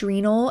some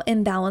adrenal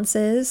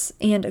imbalances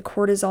and a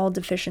cortisol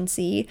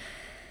deficiency.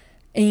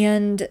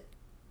 And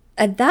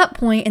at that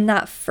point, in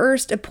that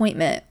first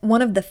appointment,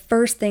 one of the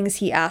first things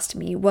he asked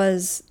me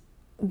was,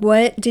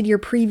 what did your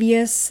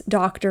previous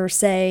doctor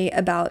say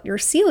about your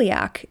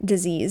celiac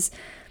disease?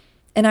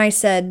 And I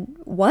said,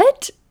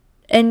 what?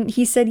 And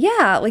he said,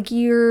 yeah, like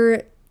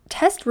your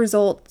test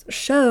result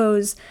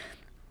shows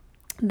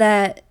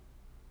that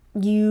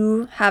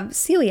you have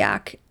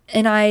celiac.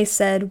 And I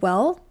said,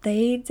 well,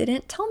 they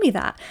didn't tell me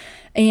that.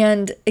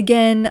 And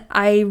again,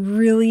 I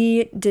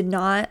really did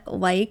not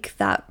like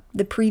that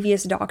the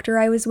previous doctor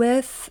I was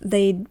with,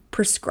 they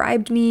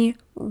prescribed me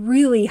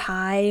really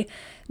high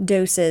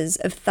doses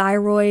of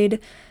thyroid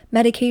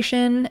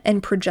medication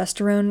and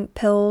progesterone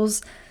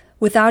pills,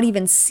 without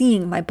even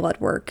seeing my blood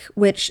work,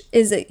 which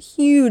is a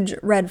huge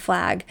red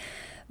flag.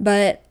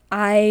 But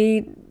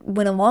I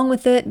went along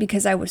with it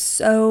because I was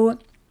so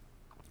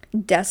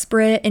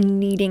desperate and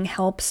needing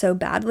help so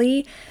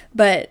badly.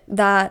 But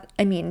that,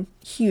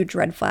 huge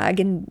red flag.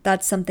 And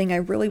that's something I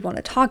really want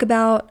to talk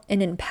about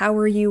and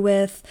empower you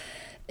with,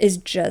 is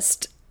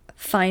just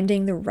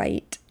finding the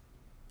right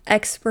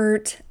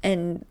expert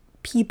and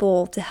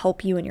people to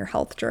help you in your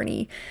health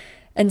journey.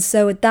 And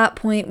so at that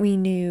point we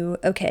knew,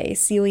 okay,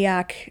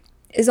 celiac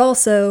is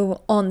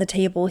also on the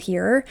table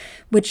here,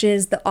 which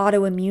is the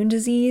autoimmune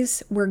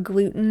disease where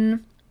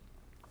gluten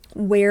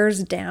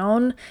wears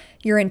down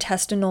your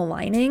intestinal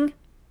lining,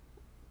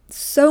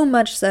 so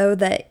much so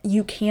that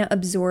you can't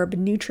absorb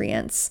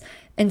nutrients.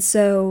 And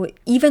so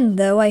even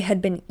though I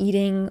had been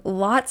eating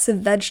lots of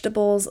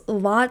vegetables,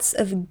 lots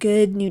of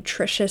good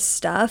nutritious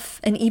stuff,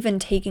 and even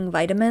taking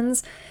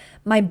vitamins,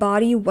 my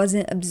body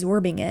wasn't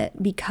absorbing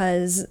it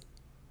because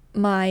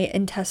my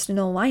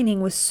intestinal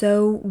lining was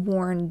so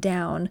worn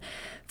down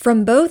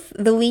from both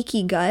the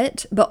leaky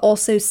gut, but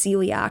also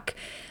celiac.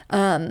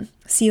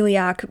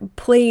 Celiac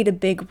played a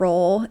big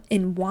role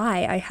in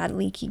why I had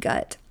leaky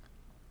gut.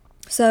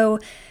 So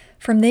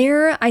from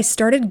there, I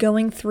started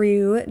going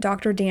through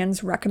Dr.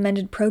 Dan's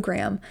recommended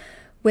program,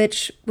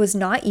 which was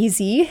not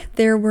easy.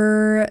 There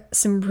were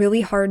some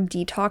really hard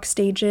detox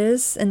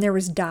stages, and there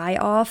was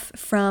die-off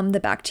from the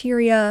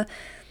bacteria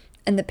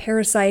and the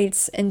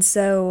parasites, and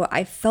so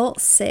I felt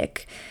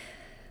sick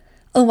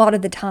a lot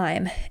of the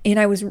time, and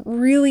I was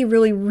really,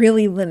 really,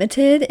 really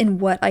limited in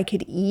what I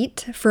could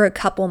eat for a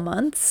couple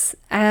months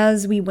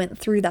as we went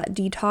through that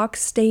detox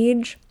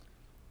stage.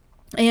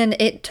 And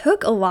it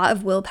took a lot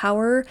of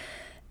willpower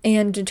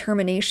and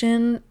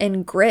determination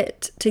and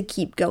grit to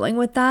keep going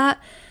with that.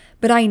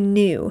 But I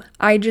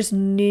just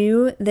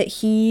knew that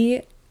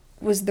he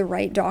was the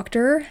right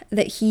doctor,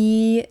 that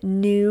he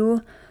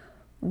knew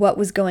what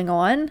was going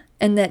on,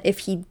 and that if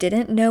he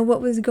didn't know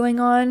what was going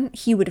on,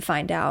 he would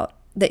find out,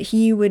 that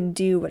he would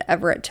do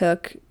whatever it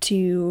took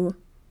to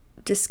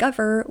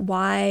discover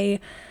why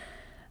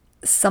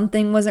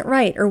something wasn't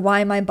right or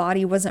why my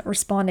body wasn't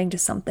responding to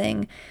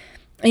something.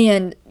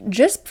 And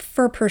just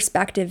for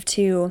perspective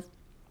too,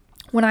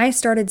 when I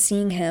started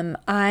seeing him,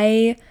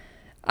 I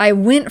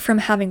went from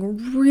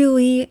having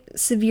really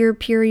severe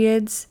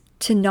periods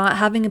to not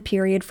having a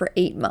period for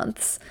 8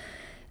 months.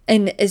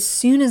 And as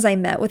soon as I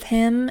met with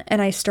him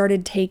and I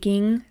started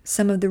taking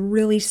some of the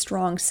really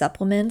strong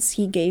supplements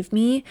he gave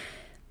me,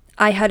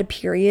 I had a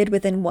period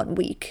within 1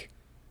 week,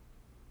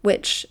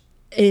 which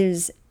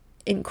is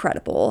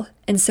incredible.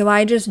 And so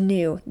I just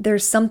knew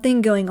there's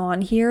something going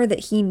on here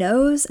that he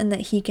knows and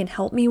that he can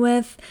help me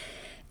with.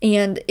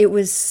 And it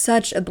was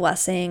such a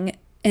blessing.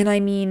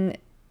 And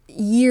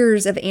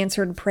years of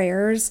answered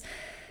prayers.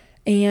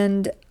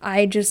 And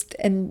I just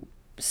am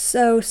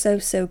so, so,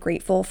 so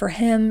grateful for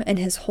him and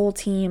his whole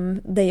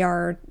team. They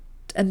are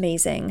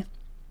amazing.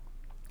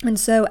 And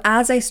so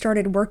as I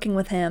started working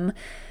with him,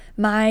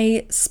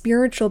 my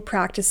spiritual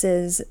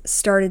practices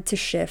started to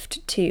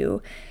shift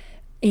too.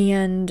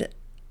 And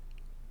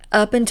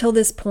up until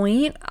this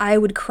point, I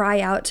would cry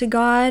out to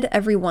God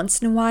every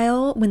once in a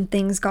while when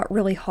things got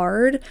really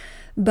hard,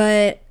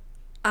 but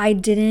I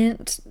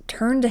didn't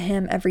turn to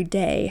him every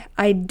day.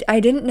 I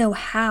didn't know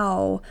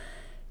how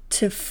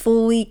to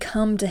fully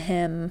come to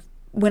him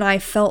when I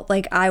felt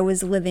like I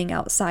was living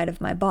outside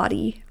of my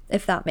body,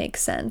 if that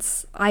makes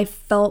sense. I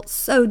felt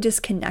so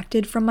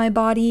disconnected from my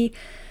body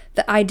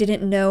that I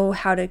didn't know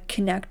how to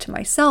connect to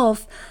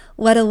myself,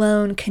 let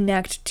alone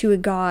connect to a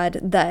God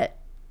that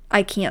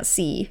I can't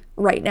see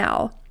right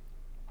now.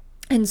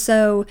 And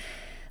so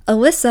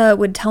Alyssa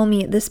would tell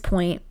me at this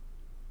point,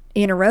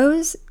 Anna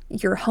Rose,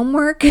 your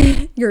homework,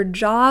 your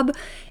job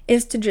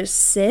is to just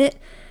sit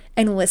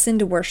and listen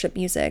to worship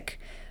music,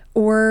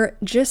 or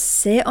just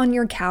sit on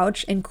your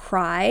couch and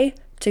cry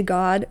to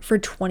God for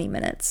 20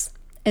 minutes.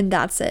 And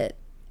that's it.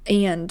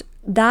 And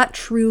that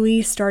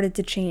truly started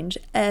to change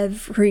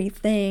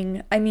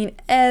everything.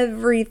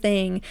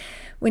 Everything.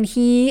 When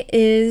he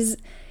is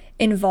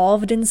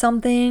involved in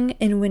something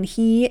and when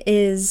he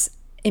is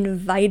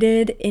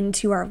invited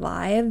into our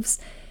lives,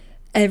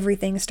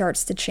 everything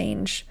starts to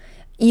change.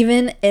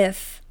 Even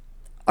if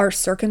our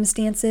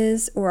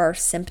circumstances or our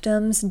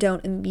symptoms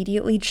don't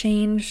immediately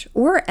change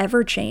or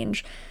ever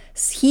change,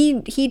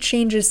 he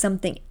changes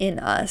something in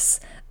us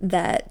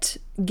that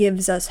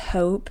gives us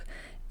hope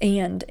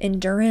and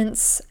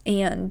endurance,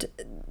 and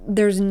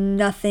there's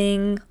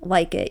nothing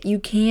like it. You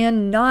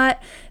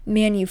cannot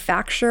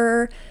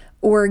manufacture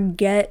or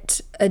get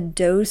a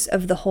dose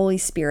of the Holy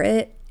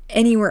Spirit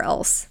anywhere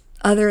else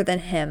other than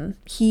him.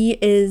 He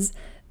is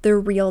the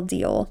real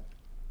deal.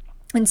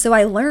 And so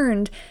I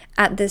learned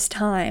at this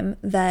time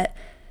that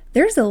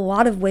there's a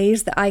lot of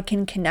ways that I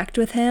can connect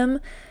with him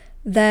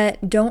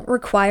that don't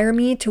require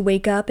me to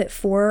wake up at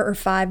 4 or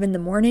 5 in the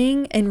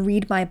morning and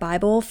read my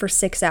Bible for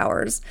 6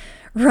 hours,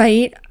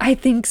 right? I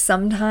think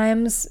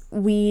sometimes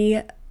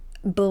we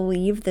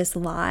believe this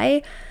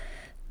lie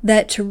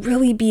that to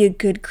really be a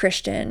good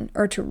Christian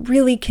or to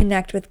really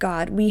connect with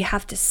God, we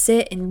have to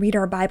sit and read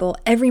our Bible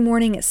every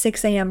morning at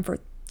 6 a.m. for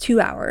 2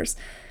 hours.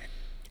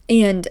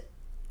 And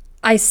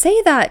I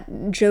say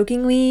that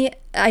jokingly.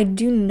 I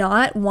do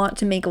not want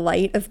to make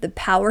light of the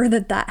power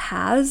that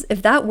has.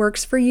 If that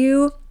works for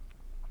you,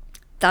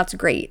 that's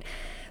great.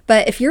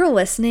 But if you're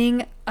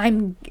listening, I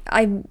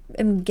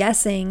am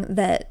guessing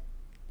that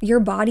your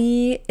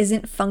body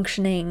isn't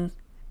functioning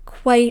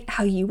quite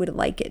how you would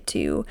like it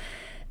to.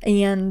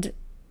 And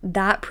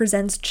that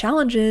presents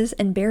challenges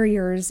and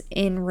barriers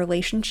in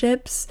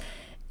relationships,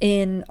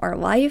 in our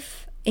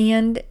life,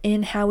 and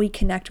in how we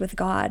connect with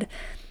God.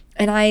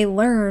 And I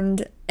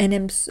learned and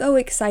am so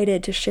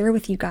excited to share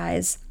with you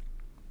guys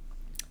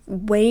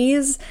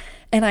ways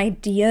and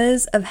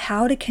ideas of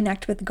how to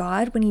connect with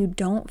God when you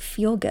don't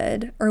feel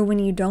good or when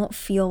you don't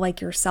feel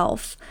like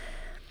yourself.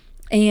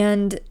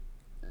 And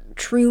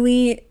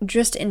truly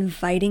just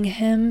inviting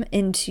him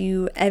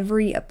into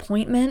every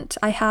appointment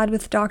I had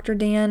with Dr.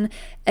 Dan,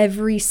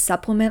 every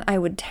supplement I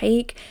would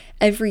take,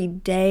 every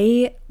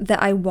day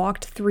that I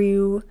walked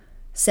through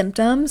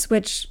symptoms,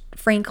 which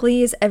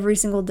frankly is every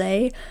single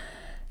day.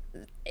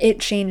 It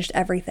changed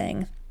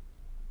everything.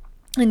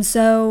 And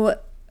so,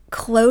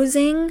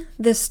 closing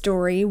this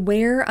story,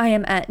 where I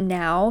am at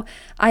now,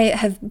 I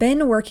have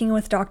been working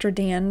with Dr.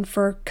 Dan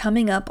for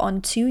coming up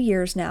on 2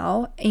 years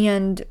now,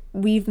 and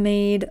we've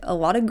made a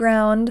lot of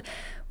ground.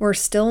 We're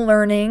still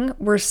learning.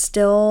 We're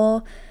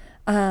still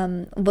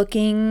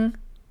looking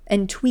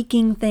and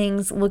tweaking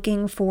things,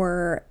 looking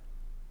for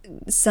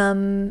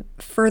some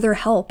further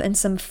help and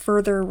some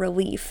further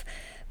relief.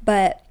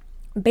 But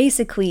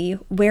basically,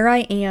 where I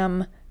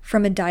am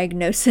from a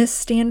diagnosis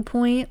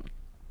standpoint,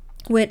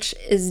 which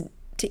is,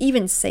 to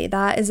even say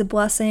that is a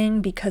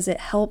blessing because it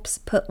helps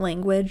put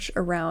language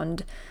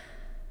around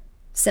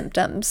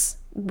symptoms,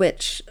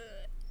 which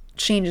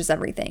changes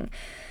everything.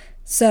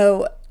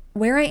 So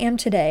where I am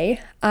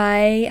today,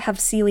 I have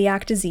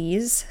celiac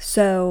disease.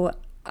 So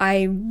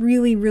I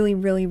really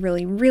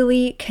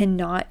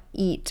cannot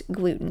eat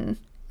gluten.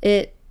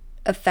 It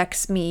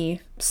affects me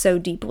so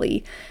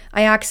deeply.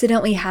 I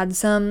accidentally had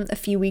some a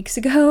few weeks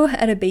ago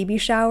at a baby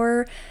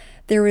shower.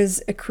 There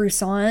was a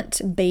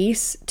croissant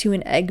base to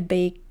an egg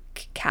bake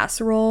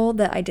casserole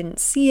that I didn't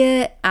see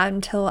it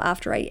until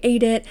after I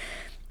ate it,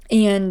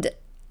 and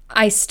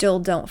I still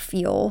don't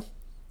feel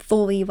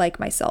fully like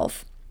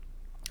myself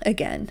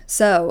again.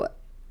 So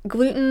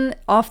gluten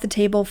off the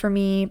table for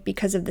me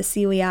because of the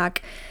celiac.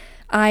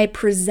 I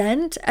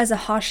present as a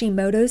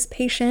Hashimoto's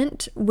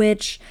patient,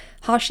 which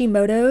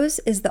Hashimoto's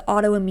is the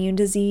autoimmune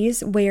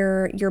disease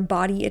where your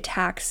body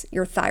attacks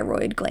your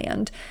thyroid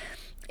gland.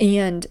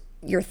 And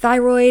your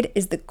thyroid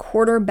is the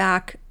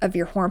quarterback of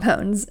your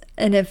hormones.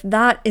 And if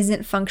that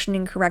isn't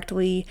functioning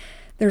correctly,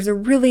 there's a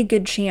really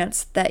good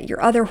chance that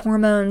your other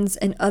hormones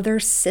and other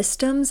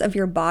systems of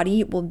your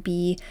body will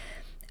be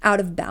out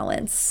of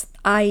balance,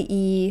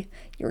 i.e.,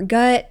 your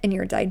gut and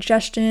your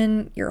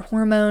digestion, your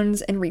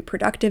hormones and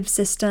reproductive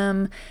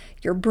system,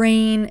 your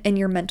brain and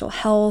your mental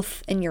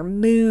health and your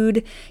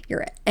mood,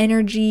 your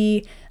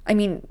energy. I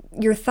mean,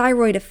 your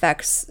thyroid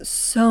affects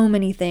so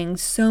many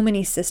things, so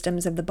many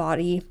systems of the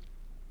body.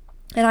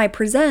 And I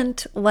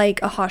present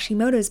like a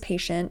Hashimoto's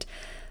patient,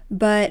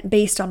 but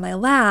based on my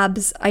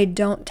labs, I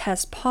don't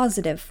test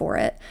positive for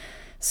it.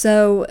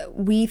 So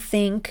we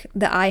think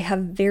that I have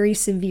very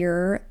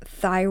severe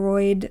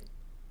thyroid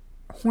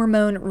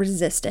hormone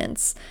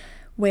resistance,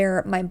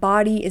 where my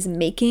body is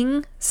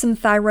making some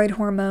thyroid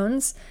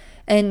hormones,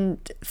 and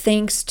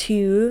thanks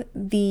to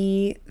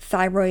the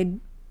thyroid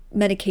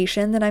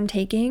medication that I'm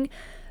taking,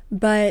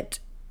 but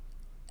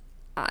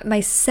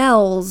my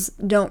cells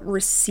don't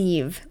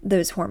receive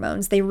those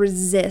hormones. They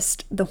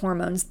resist the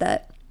hormones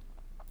that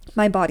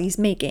my body's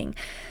making.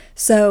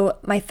 So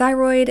my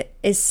thyroid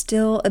is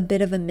still a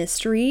bit of a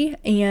mystery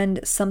and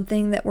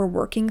something that we're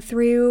working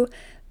through,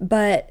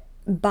 but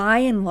by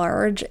and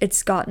large,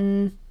 it's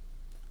gotten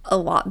a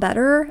lot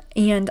better.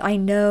 And I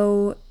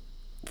know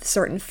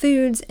certain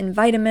foods and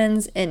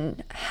vitamins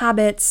and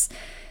habits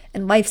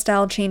and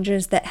lifestyle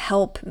changes that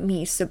help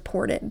me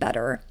support it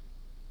better.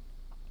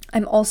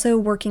 I'm also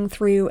working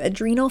through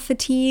adrenal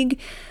fatigue,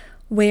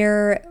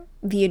 where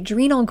the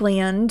adrenal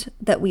gland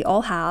that we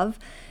all have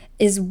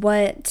is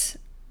what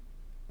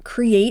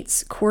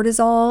creates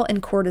cortisol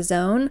and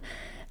cortisone.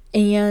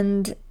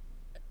 And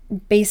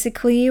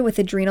basically with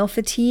adrenal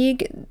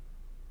fatigue,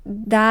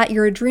 that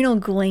your adrenal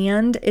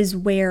gland is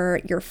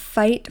where your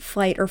fight,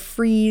 flight, or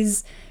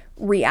freeze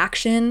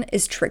reaction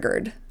is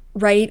triggered,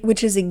 right?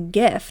 Which is a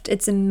gift.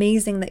 It's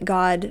amazing that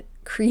God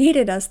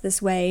created us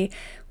this way,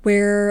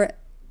 where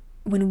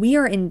when we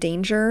are in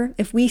danger,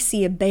 if we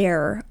see a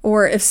bear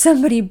or if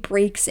somebody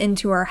breaks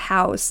into our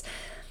house,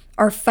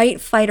 our fight,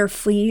 flight, or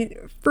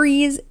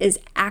freeze is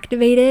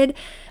activated,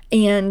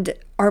 and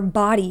our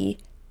body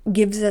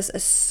gives us a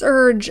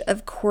surge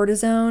of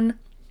cortisone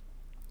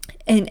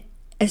and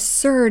a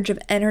surge of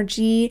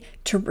energy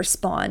to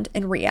respond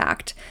and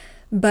react.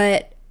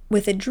 But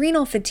with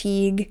adrenal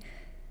fatigue,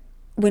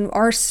 when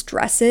our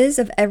stresses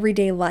of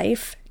everyday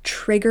life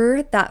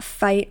trigger that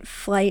fight,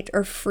 flight,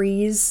 or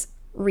freeze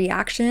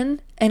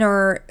reaction, and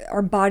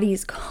our body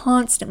is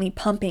constantly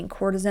pumping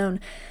cortisone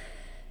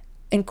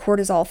and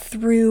cortisol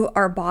through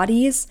our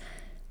bodies,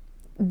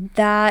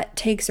 that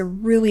takes a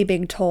really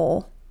big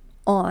toll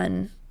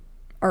on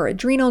our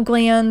adrenal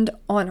gland,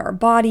 on our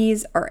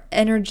bodies, our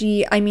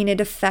energy. I mean, it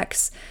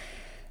affects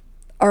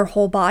our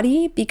whole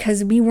body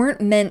because we weren't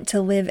meant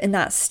to live in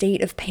that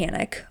state of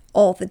panic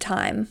all the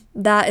time.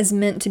 That is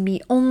meant to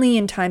be only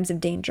in times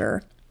of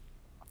danger.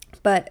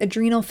 But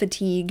adrenal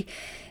fatigue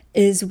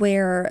is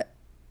where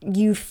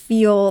you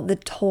feel the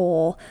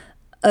toll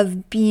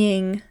of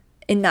being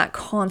in that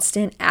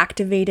constant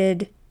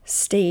activated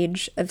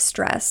stage of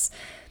stress.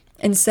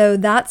 And so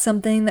that's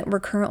something that we're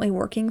currently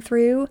working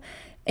through.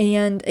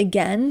 And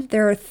again,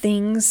 there are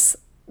things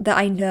that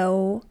I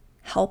know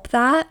help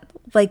that,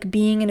 like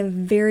being in a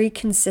very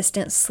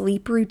consistent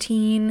sleep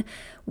routine,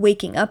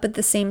 waking up at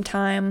the same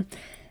time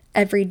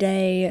every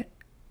day,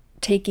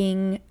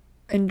 taking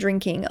and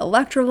drinking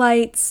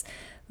electrolytes,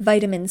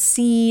 vitamin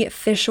C,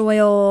 fish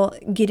oil,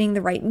 getting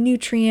the right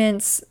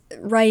nutrients,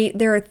 right?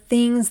 There are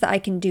things that I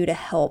can do to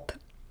help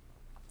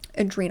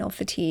adrenal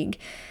fatigue.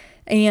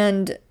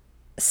 And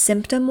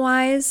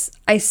symptom-wise,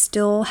 I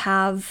still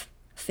have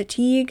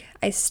fatigue,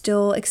 I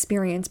still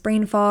experience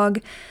brain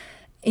fog,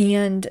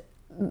 and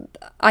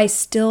I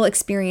still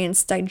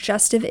experience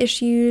digestive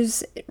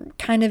issues,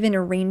 kind of in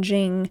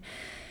ranging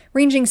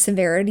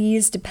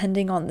severities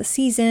depending on the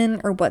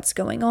season or what's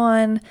going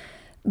on.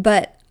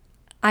 But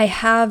I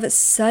have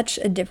such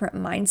a different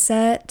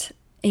mindset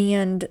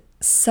and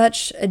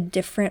such a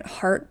different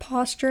heart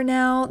posture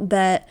now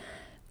that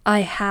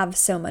I have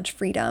so much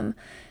freedom.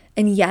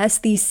 And yes,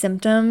 these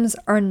symptoms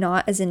are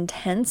not as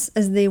intense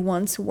as they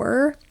once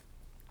were,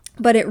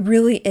 but it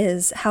really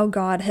is how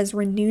God has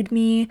renewed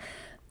me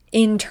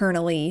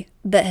internally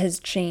that has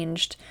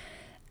changed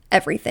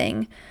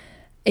everything.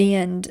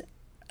 And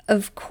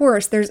of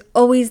course, there's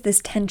always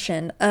this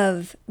tension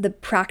of the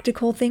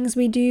practical things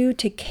we do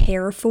to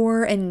care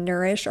for and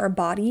nourish our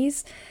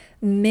bodies,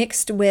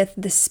 mixed with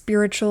the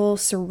spiritual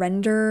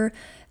surrender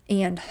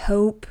and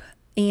hope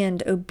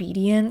and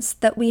obedience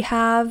that we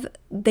have.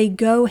 They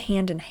go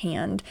hand in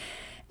hand.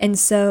 And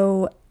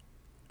so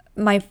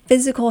my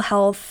physical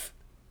health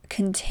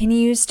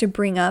continues to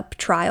bring up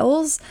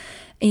trials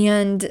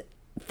and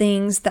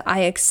things that I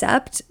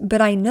accept,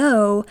 but I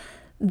know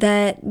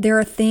that there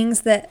are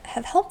things that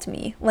have helped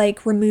me,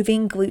 like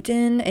removing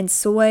gluten and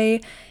soy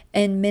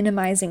and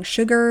minimizing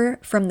sugar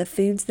from the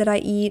foods that I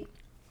eat,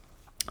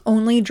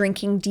 only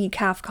drinking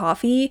decaf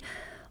coffee.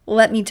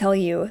 Let me tell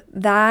you,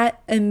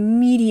 that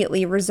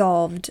immediately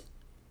resolved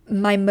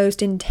my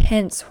most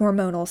intense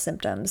hormonal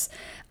symptoms.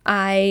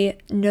 I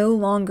no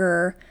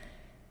longer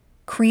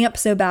cramp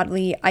so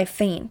badly I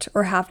faint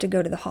or have to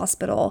go to the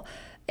hospital.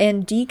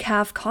 And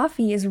decaf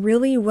coffee is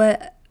really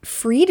what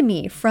freed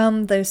me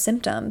from those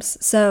symptoms.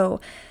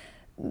 So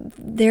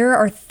there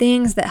are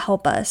things that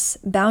help us.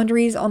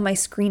 Boundaries on my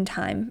screen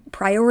time,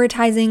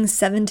 prioritizing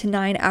 7 to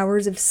 9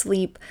 hours of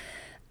sleep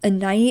a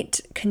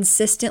night,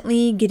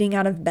 consistently getting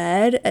out of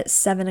bed at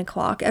 7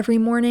 o'clock every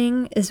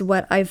morning is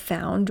what I've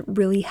found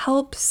really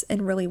helps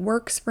and really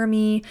works for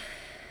me.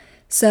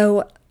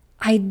 So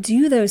I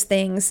do those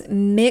things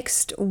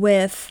mixed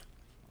with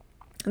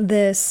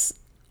this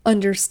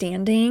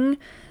understanding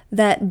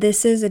that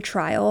this is a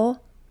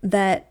trial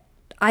that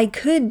I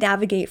could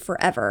navigate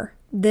forever.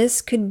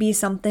 This could be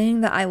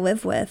something that I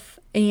live with,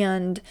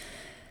 and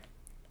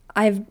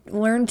I've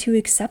learned to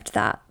accept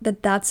that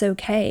that's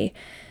okay.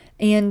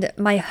 And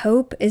my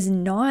hope is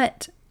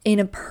not in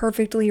a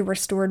perfectly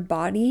restored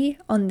body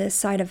on this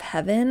side of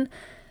heaven.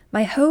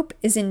 My hope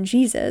is in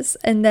Jesus,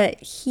 and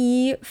that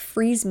He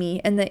frees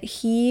me and that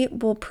He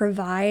will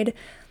provide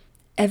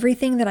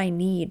everything that I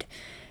need.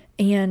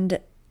 And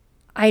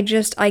I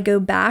go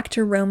back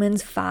to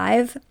Romans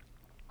 5,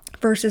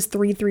 verses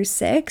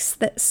 3-6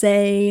 that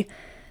say,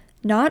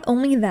 "Not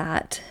only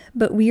that,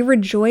 but we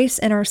rejoice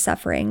in our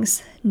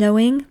sufferings,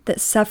 knowing that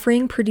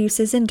suffering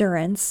produces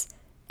endurance,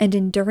 and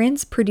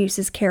endurance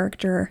produces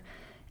character,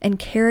 and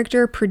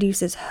character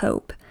produces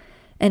hope.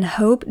 And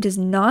hope does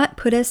not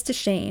put us to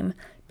shame,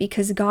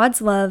 because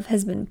God's love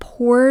has been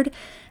poured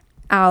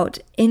out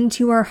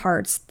into our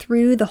hearts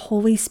through the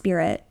Holy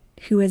Spirit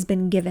who has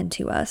been given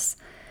to us."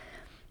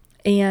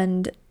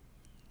 And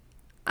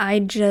I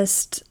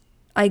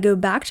go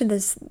back to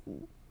this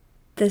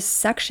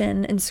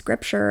section in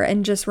scripture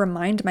and just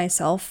remind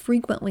myself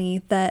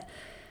frequently that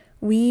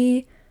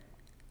we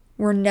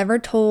were never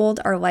told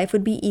our life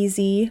would be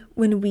easy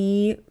when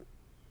we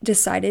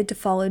decided to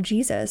follow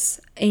Jesus.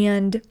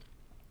 And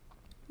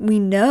we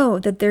know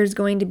that there's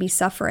going to be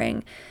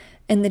suffering.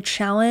 And the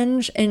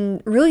challenge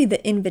and really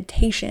the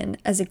invitation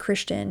as a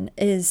Christian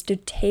is to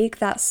take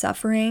that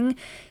suffering,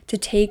 to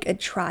take a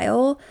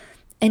trial,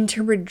 and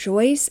to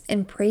rejoice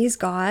and praise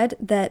God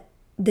that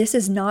this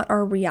is not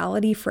our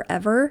reality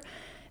forever,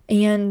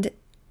 and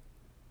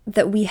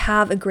that we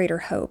have a greater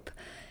hope.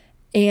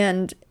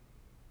 And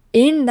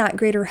in that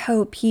greater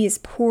hope, He has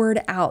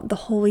poured out the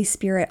Holy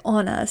Spirit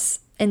on us,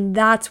 And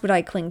that's what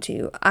I cling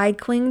to. I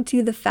cling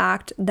to the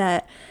fact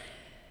that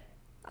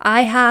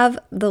I have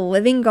the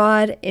living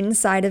God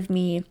inside of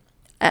me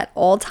at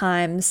all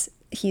times.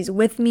 He's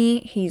with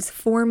me. He's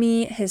for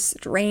me. His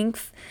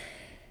strength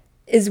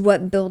is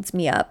what builds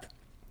me up.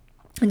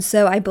 And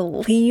so I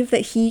believe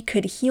that he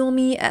could heal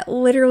me at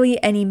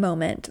literally any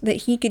moment,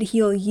 that he could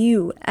heal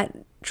you at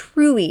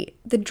truly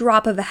the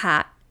drop of a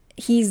hat.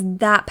 He's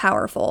that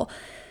powerful.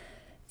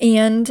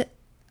 And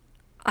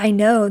I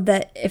know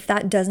that if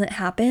that doesn't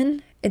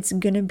happen, it's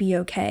going to be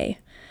okay,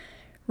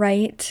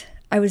 right?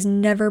 I was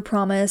never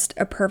promised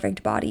a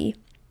perfect body.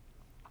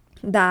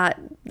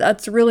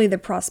 That's really the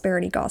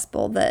prosperity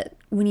gospel, that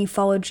when you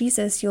follow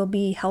Jesus, you'll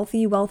be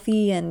healthy,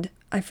 wealthy, and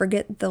I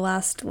forget the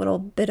last little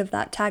bit of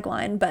that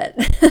tagline, but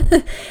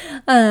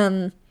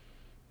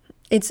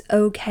it's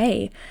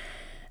okay.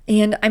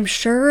 And I'm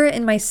sure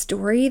in my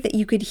story that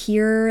you could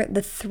hear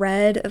the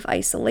thread of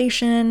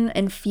isolation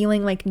and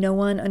feeling like no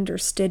one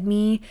understood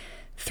me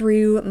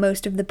through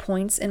most of the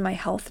points in my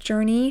health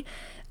journey.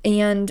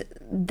 And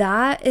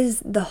that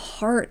is the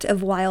heart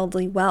of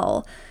Wildly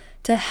Well,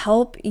 to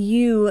help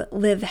you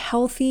live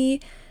healthy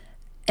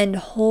and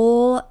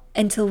whole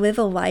and to live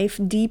a life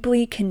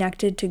deeply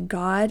connected to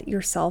God,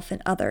 yourself,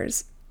 and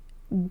others.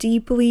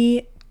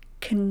 Deeply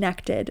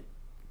connected.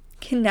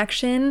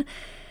 Connection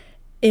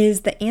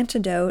is the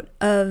antidote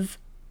of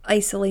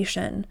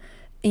isolation.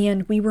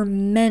 And we were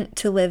meant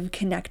to live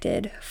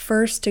connected,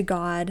 first to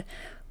God,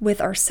 with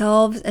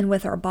ourselves and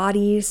with our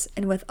bodies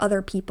and with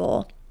other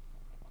people.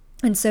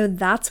 And so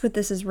that's what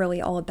this is really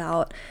all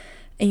about.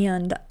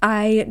 And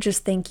I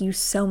just thank you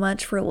so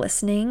much for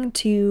listening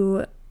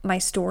to my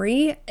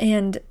story.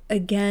 And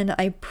again,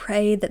 I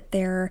pray that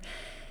there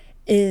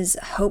is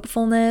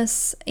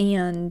hopefulness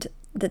and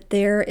that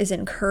there is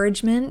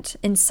encouragement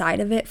inside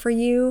of it for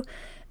you.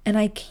 And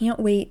I can't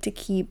wait to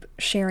keep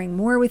sharing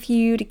more with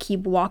you, to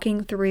keep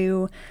walking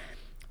through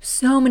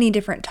so many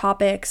different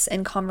topics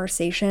and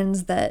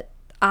conversations that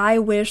I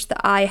wish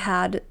that I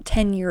had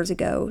 10 years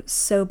ago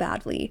so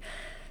badly.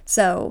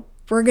 So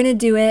we're going to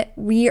do it.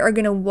 We are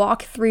going to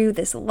walk through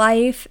this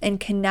life and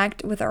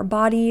connect with our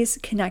bodies,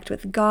 connect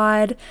with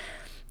God,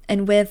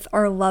 and with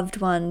our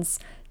loved ones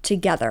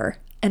together.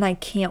 And I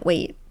can't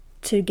wait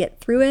to get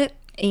through it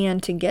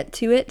and to get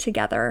to it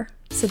together.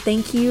 So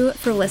thank you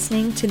for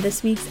listening to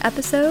this week's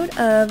episode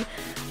of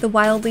the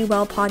Wildly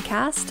Well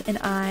podcast, and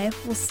I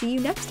will see you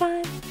next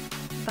time.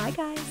 Bye,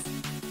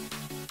 guys.